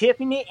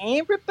 Tiffany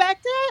and Rebecca.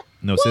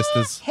 No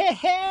sisters?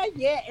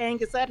 Yeah,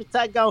 Angus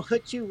Uttertug gonna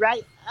hook you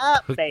right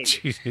up,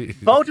 baby.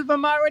 Both of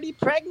them already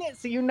pregnant,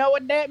 so you know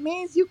what that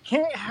means? You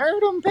can't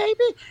hurt them,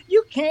 baby.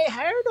 You can't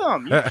hurt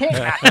them. You can't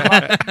knock them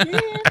off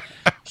again.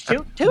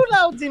 Shoot 2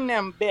 loads in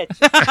them bitches.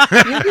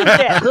 You use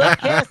that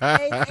Hoodcast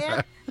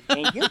AF,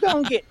 and you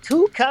gonna get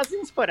 2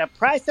 cousins for the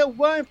price of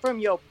 1 from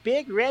your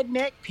big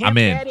redneck pimp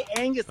daddy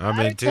Angus I'm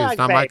in too. Uttertug, It's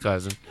not my baby.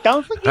 cousin.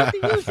 Don't forget to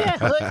use that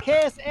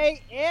Hoodcast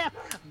AF.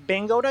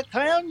 Bingo the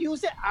Clown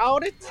use it all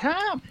the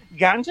time.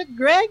 Ganja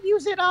Greg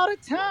use it all the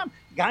time.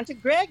 Ganja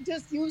Greg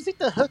just used it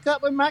to hook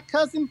up with my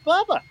cousin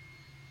Bubba.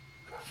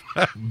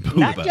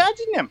 Not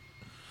judging them.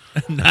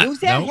 Use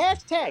that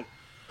hashtag.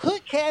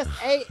 Hoodcast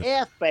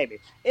AF, baby.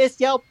 It's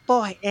your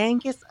boy,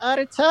 Angus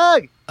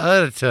Uttertug.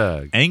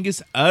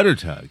 Angus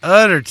Uttertug.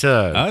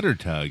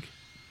 Uttertug.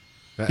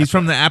 He's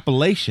from the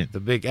Appalachian. The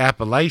big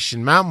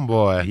Appalachian mountain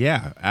boy.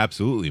 Yeah,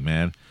 absolutely,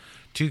 man.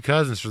 2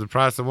 cousins for the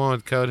price of 1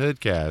 with code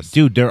Hoodcast.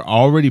 Dude, they're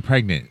already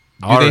pregnant.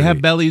 Do they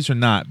have bellies or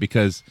not?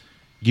 Because,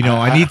 you know,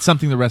 I need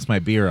something to rest my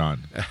beer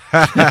on.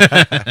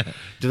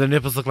 Do their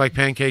nipples look like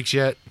pancakes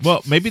yet?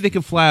 Well, maybe they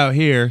could fly out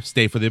here,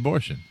 stay for the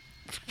abortion.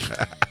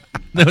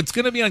 No, it's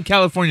going to be on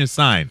California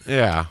sign.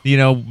 Yeah. You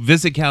know,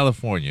 visit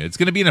California. It's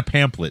going to be in a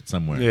pamphlet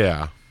somewhere.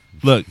 Yeah.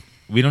 Look,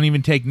 we don't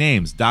even take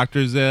names.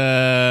 Doctors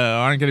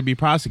aren't going to be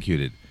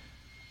prosecuted.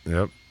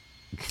 Yep.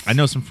 I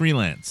know some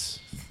freelance.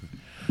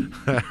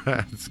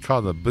 It's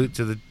called the boot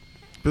to the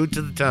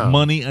toe.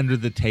 Money under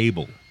the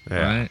table.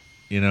 Yeah. Right?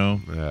 You know?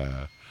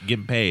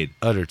 Getting paid.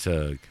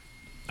 Uttertug.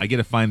 I get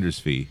a finder's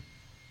fee.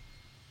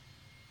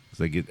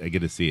 Because I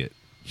get to see it.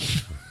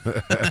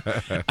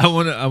 I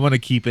want to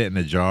keep it in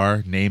a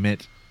jar, name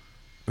it.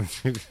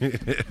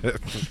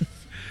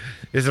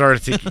 It's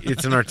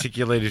an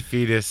articulated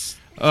fetus.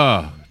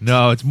 Oh,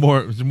 no, it's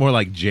more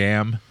like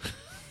jam.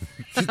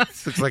 It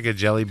looks like a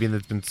jelly bean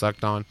that's been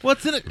sucked on.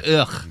 What's in it?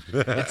 Ugh.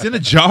 It's in a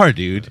jar,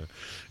 dude.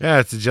 Yeah,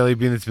 it's a jelly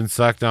bean that's been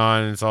sucked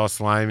on and it's all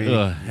slimy.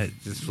 Ugh.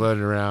 Just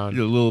floating around.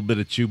 A little bit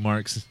of chew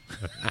marks.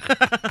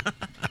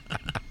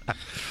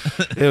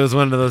 It was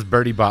one of those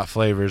Birdie Bot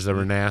flavors that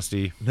were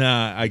nasty.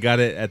 Nah, I got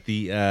it at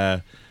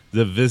the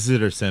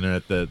visitor center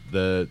at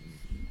the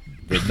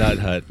Nut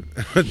Hut.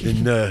 The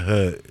Nut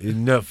Hut.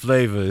 Nut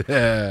flavor.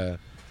 Yeah.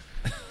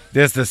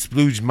 That's the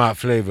splooge mop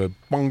flavor.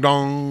 Bong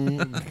dong.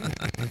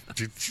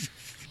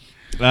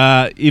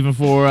 Even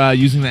for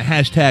using the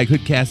hashtag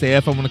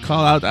HoodcastAF, I'm going to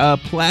call out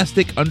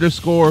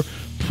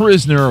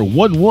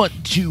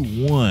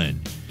plastic_prisoner1121.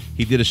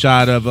 He did a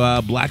shot of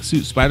Black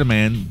Suit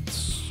Spider-Man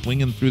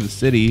swinging through the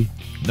city.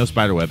 No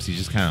spider webs. He's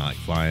just kind of like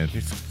flying.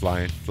 He's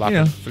flying. Flopping.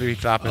 You know,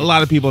 flopping. a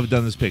lot of people have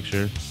done this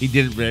picture. He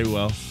did it very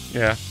well.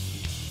 Yeah.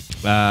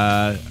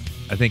 I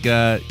think,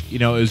 it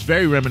was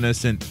very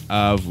reminiscent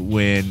of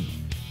when...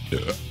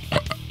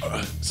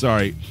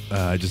 sorry,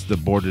 I just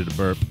aborted a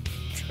burp.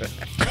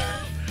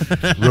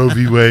 Roe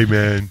v. Wade,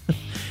 man.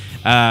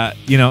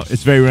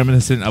 It's very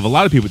reminiscent of a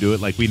lot of people do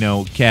it. Like we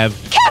know Kevin.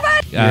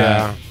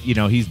 Yeah.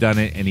 He's done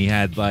it, and he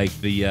had like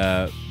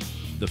the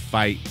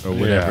fight or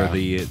whatever,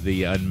 Yeah.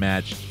 the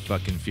unmatched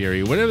fucking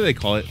fury, whatever they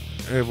call it.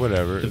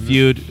 Whatever. The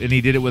feud, and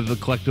he did it with the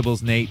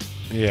collectibles, Nate.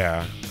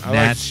 Yeah. I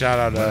like to shout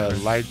out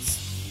Lights,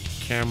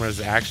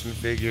 Cameras, Action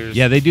Figures.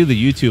 Yeah, they do the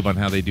YouTube on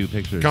how they do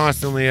pictures.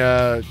 Constantly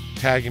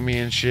tagging me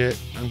and shit.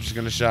 I'm just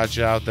going to shout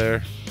you out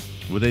there.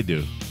 What they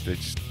do? They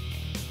just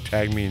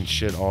tag me in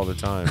shit all the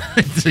time.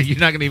 So you're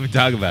not going to even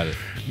talk about it.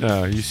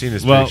 No, you've seen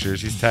his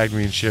pictures. He's tagged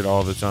me in shit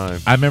all the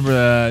time. I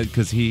remember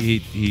because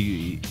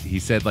he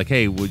said like,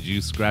 "Hey, would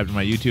you subscribe to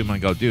my YouTube?" And I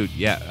go, "Dude,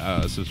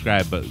 yeah,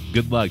 subscribe, but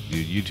good luck,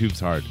 dude.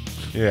 YouTube's hard.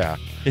 Yeah,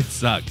 it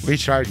sucks. We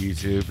tried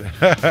YouTube.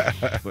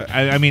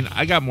 I mean,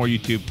 I got more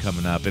YouTube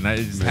coming up, and I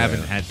just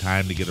haven't had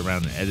time to get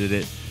around and edit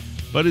it.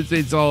 But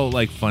it's all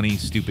like funny,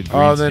 stupid.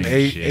 Green Then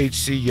shit.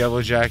 HC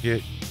Yellow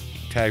Jacket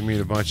tagged me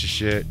in a bunch of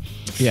shit.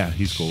 Yeah,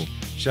 he's cool.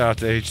 Shout out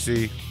to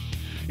HC.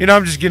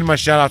 I'm just getting my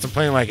shout outs. I'm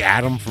playing like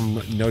Adam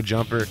from No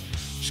Jumper.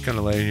 Just kind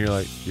of laying here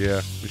like,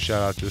 yeah, we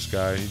shout out this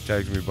guy. He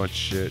tags me a bunch of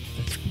shit.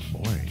 That's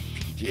boring.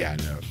 Yeah, I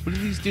know. What are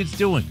these dudes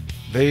doing?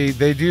 They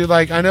do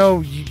like, I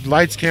know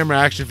Lights, Camera,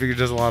 Action Figure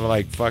does a lot of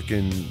like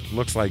fucking,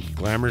 looks like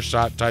glamour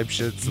shot type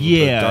shit. With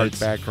a dark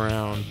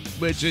background.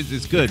 Which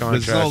is good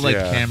because it's all like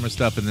camera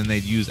stuff, and then they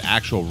use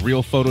actual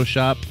real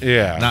Photoshop.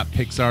 Yeah. Not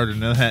Pixar or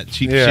none of that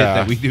cheap shit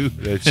that we do.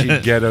 The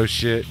cheap ghetto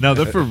shit. No,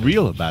 they're for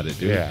real about it,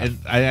 dude. Yeah. And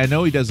I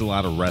know he does a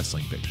lot of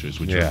wrestling pictures,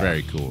 which are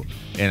very cool.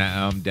 And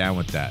I'm down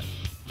with that.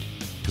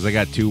 Because I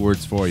got 2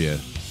 words for you.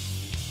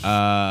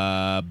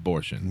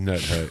 Abortion.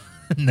 Nut Hut.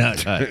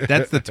 Nut Hut.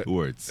 That's the 2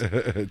 words.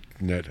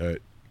 Nut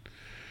Hut.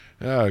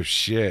 Oh,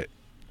 shit.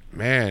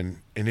 Man.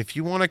 And if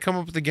you want to come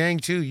up with a gang,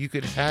 too, you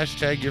could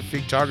hashtag your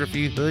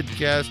photography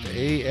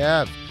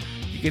HoodcastAF.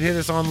 You can hit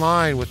us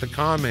online with a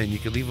comment. You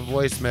can leave a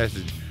voice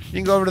message. You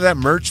can go over to that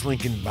merch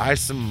link and buy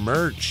some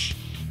merch.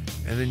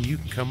 And then you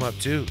can come up,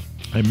 too.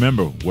 And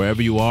remember,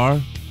 wherever you are,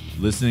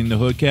 listening to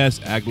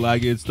Hoodcast, act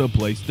like it's the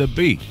place to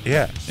be.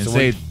 Yeah. And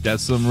say,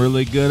 that's some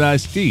really good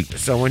iced tea.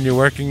 So when you're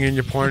working in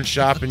your porn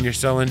shop and you're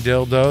selling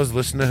dildos,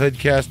 listen to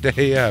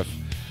HoodcastAF.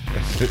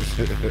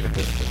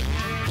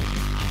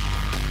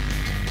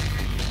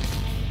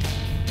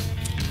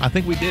 I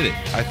think we did it.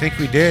 I think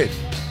we did.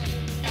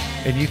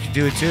 And you can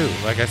do it too.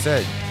 Like I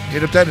said,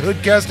 hit up that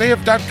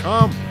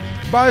hoodcastaf.com.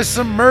 Buy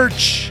some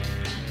merch.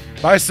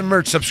 Buy some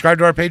merch. Subscribe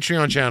to our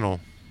Patreon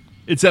channel.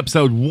 It's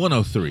episode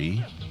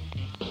 103.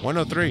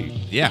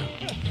 103. Yeah.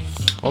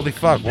 Holy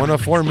fuck.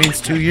 104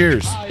 means 2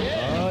 years.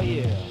 Oh,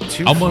 yeah.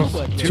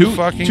 Almost two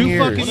fucking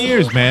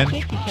years, man.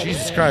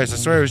 Jesus Christ. I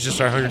swear it was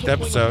just our 100th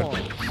episode.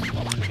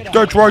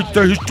 That's right,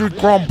 the history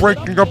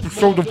groundbreaking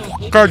episode of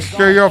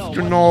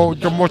HoodcastAF,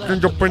 the most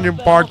independent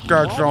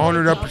podcast,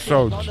 100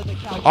 episodes.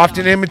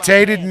 Often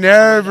imitated,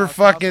 never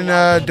fucking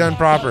done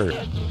proper.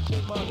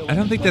 I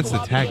don't think that's the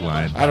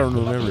tagline. I don't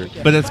remember.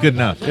 But that's good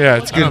enough. Yeah,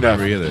 it's good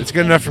enough. Either. It's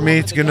good enough for me.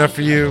 It's good enough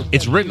for you.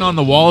 It's written on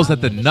the walls at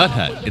the Nut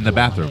Hut in the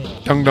bathroom.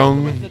 Dung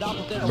dung.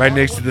 Right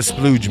next to the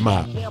splooge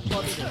mop.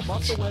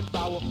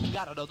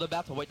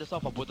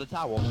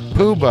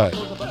 Pooh Butt.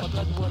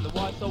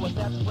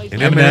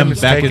 And Eminem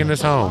is taking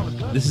us home.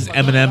 This is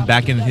Eminem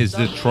back in his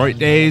Detroit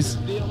days.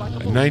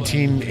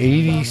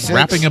 1986.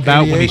 Rapping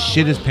about 88. when he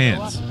shit his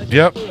pants.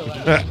 Yep.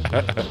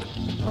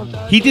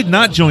 He did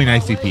not join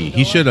ICP.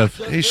 He should have.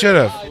 He should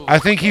have. I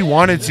think he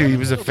wanted to. He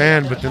was a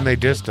fan, but then they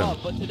dissed him.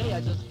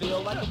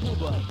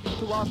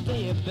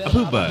 A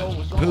poo butt.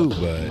 Poo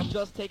butt.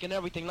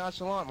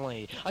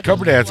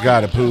 Cobra Dad's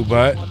got a poo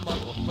butt.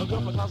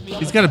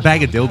 He's got a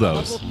bag of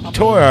dildos.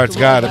 Toy Art's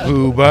got a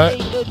poo butt.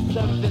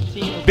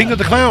 Bingo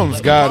the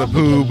Clown's got a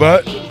poo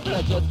butt.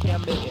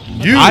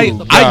 I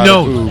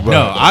know.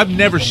 No, I've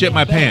never shit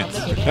my pants.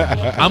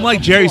 I'm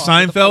like Jerry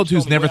Seinfeld,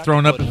 who's never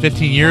thrown up in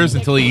 15 years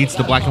until he eats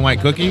the black and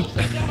white cookie.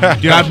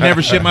 Dude, I've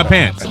never shit my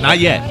pants. Not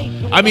yet.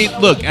 I mean,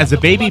 look, as a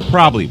baby,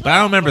 probably, but I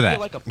don't remember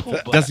that.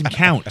 Doesn't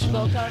count.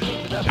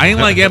 I ain't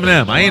like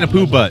Eminem. I ain't a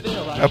poo butt.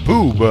 A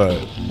poo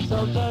butt.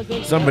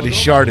 Somebody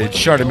sharted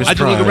his I just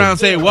prime. look around and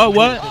say,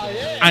 what?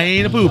 I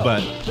ain't a poo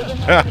butt.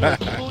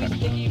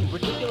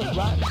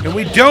 And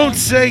we don't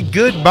say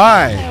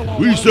goodbye.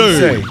 We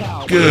say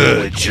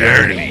good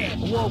journey.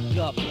 Woke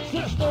up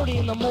 6:30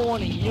 in the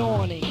morning,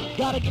 yawning.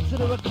 Gotta get to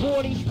the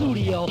recording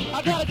studio.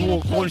 I gotta get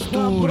Recording a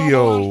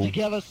studio.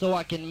 together so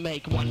I can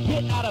make one.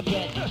 Get out of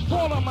bed,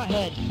 fall on my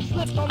head,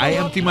 slip on I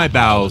empty my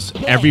bowels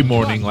every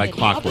morning like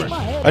clockwork.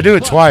 I do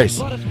it twice.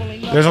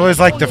 There's always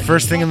like the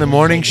first thing in the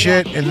morning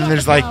shit, and then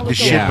there's like the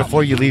shit Yeah.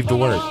 before you leave to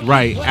work.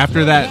 Right.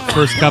 After that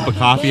first cup of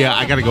coffee,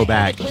 I gotta go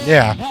back.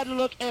 Yeah.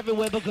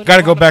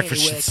 Gotta go back for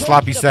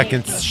sloppy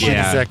seconds,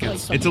 shitty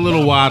seconds. It's a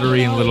little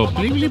watery and a little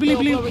bleep, bleep,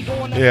 bleep,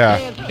 bleep. Yeah.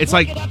 It's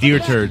like deer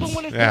turds.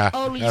 Yeah.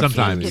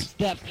 Sometimes.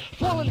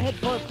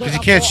 Because you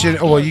can't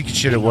shit. Oh, well, you can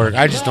shit at work.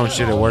 I just don't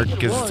shit at work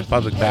because it's a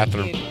public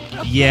bathroom.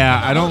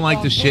 Yeah, I don't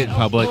like to shit in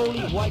public.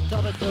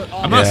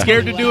 I'm not Yeah.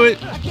 scared to do it,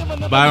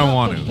 but I don't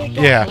want to.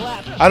 Yeah.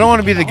 I don't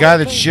want to be the guy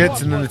that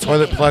shits and then the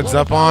toilet plugs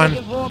up on.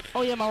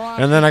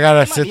 And then I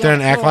gotta sit there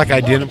and act like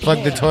I didn't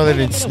plug the toilet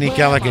and sneak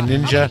out like a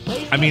ninja.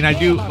 I mean, I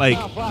do, like,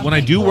 when I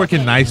do work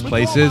in nice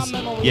places,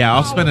 yeah,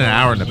 I'll spend an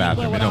hour in the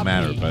bathroom. It don't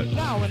matter, but...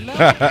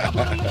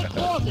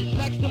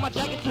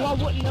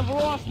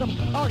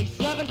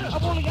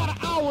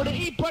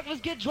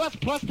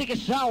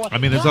 I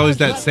mean, there's always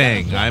that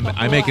saying,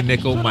 I make a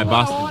nickel, my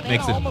boss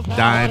makes a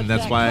dime,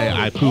 that's why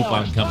I poop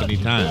on company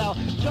time.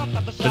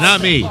 But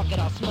not me.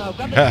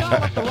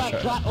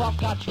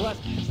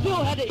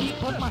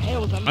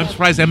 I'm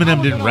surprised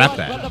Eminem didn't rap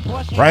that.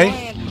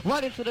 Right?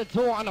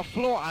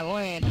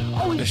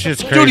 This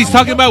shit's crazy. Dude, he's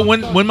talking about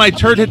when my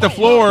turd hit the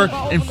floor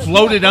and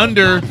floated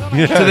under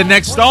to the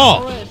next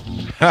stall.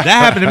 That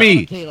happened to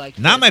me.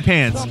 Not my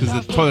pants, because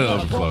the toilet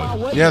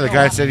overflowed. Yeah, the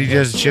guy said he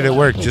does shit at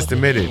work, just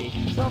admitted.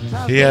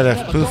 He had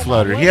a poo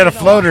floater. He had a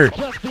floater.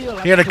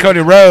 He had a Cody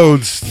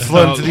Rhodes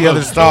floating to the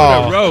other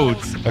stall. Cody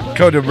Rhodes. A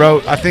Cody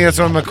Rhodes. I think that's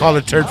what I'm going to call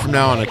the turd from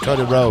now on, a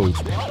Cody Rhodes.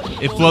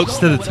 It floats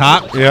to the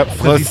top? Yep,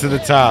 floats to the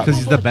top. Because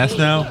he's the best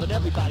now?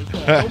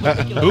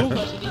 Who?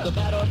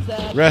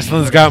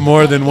 Wrestling's got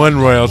more than one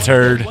royal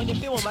turd.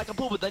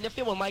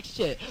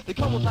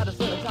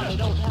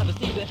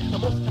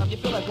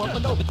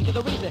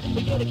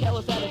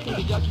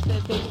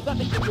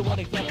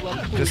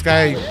 This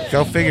guy,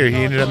 go figure, he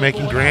ended up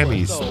making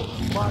Grammys.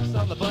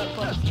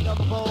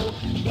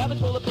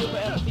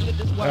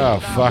 Oh,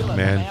 fuck,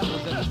 man.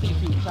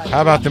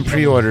 How about them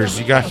pre-orders?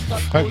 You got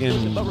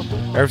fucking...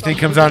 Everything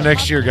comes out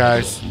next year,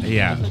 guys.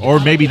 Yeah, or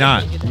maybe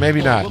not.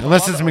 Maybe not.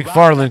 Unless it's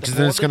McFarlane, because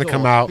then it's going to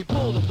come out.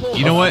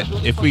 You know what?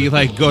 If we,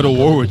 like, go to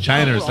war with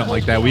China or something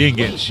like that, we ain't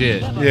getting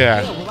shit.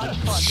 Yeah.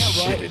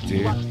 Shit,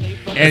 dude.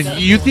 And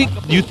you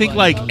think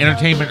like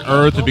Entertainment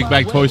Earth, the Big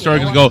Bag Toy Store, are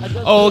gonna go,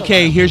 oh,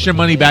 okay, here's your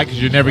money back because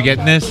you're never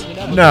getting this?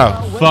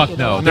 No. Fuck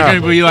no. They're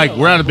gonna be like,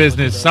 we're out of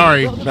business.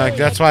 Sorry. Like,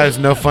 that's why there's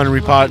no fun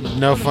deposit,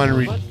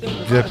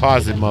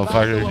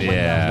 motherfucker.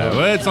 Yeah.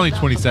 Well, it's only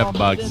 $27. All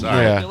right.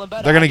 Yeah.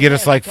 They're gonna get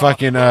us like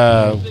fucking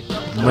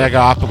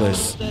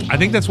Megapolis. I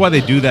think that's why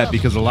they do that,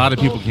 because a lot of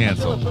people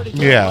cancel.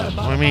 Yeah.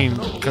 I mean,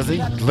 because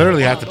they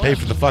literally have to pay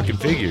for the fucking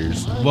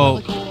figures.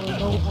 Well,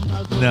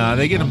 no,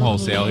 they get them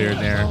wholesale here and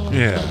there.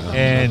 Yeah.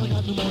 And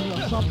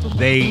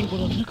they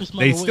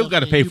still got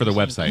to pay for the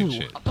website and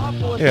shit.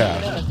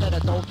 Yeah.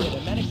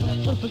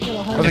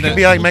 Or they could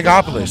be like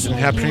Megapolis and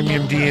have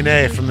premium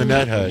DNA from the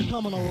Nut Hut.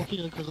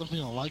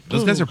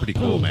 Those guys are pretty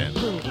cool, man.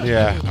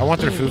 Yeah. I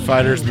want their Foo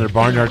Fighters and their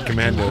Barnyard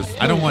Commandos.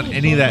 I don't want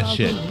any of that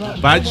shit.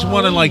 But I just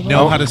want to like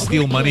know how to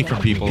steal money from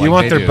people. You like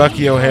want they their do.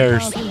 Bucky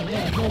O'Hares.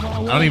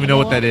 I don't even know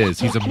what that is.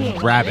 He's a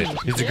rabbit.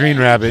 He's a green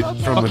rabbit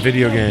from a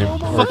video game or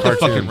a Fuck the cartoon.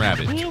 fucking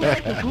rabbit.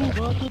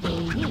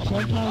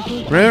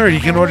 Remember,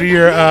 you can order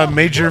your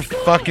major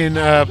fucking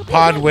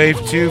Pod Wave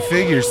 2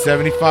 figures,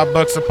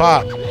 $75 a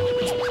pop.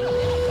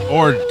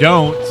 Or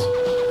don't.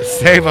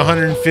 Save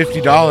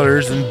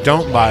 $150 and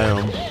don't buy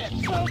them.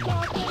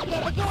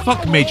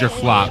 Fuck Major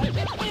Flop.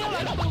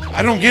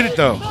 I don't get it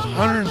though.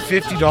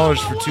 $150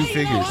 for 2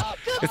 figures.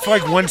 It's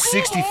like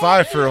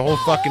 $165 for a whole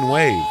fucking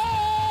wave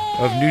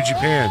of New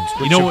Japan,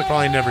 which You know you'll what?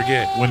 probably never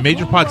get. When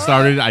Major Pod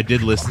started, I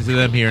did listen to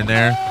them here and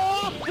there.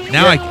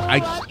 Now I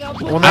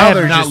Well, have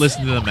they're not just-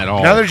 listened to them at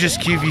all. Now they're just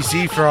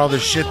QVC for all the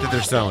shit that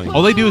they're selling.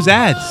 All they do is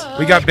ads.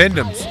 We got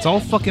Bendham's. It's all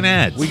fucking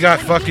ads. We got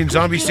fucking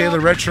Zombie Sailor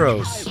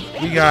Retros.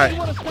 We got.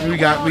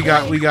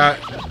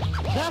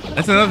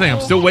 That's another thing.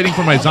 I'm still waiting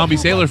for my Zombie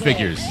Sailor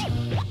figures.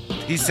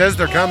 He says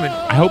they're coming.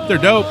 I hope they're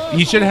dope.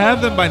 He should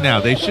have them by now.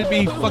 They should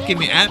be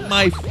fucking at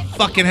my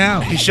fucking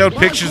house. He showed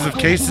pictures of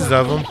cases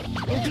of them.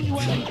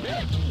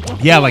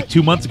 Yeah, like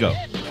 2 months ago.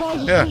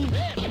 Yeah.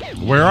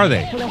 Where are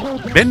they?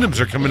 Bendham's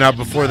are coming out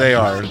before they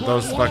are.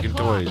 Those fucking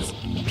toys.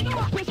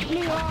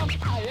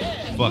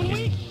 Fuck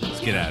it. Let's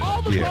get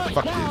out of here. Yeah,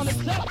 fuck this.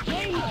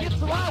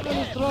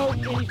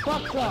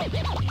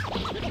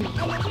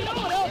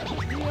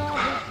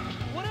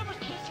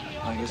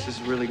 I guess this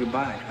is really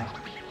goodbye, huh?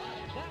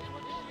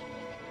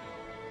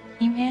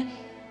 E-Man,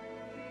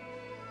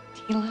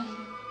 Tila,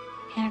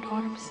 Man at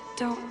Arms,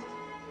 don't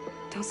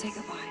say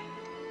goodbye.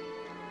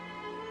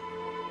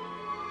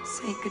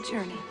 Say good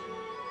journey.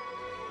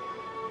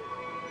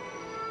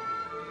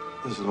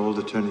 There's an old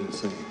Eternian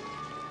saying.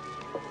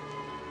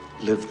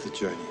 Live the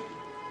journey,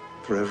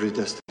 for every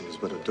destiny is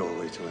but a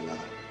doorway to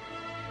another.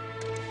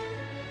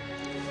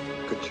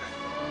 Good journey.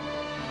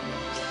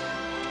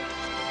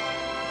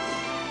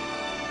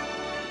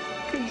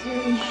 a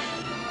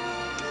journey.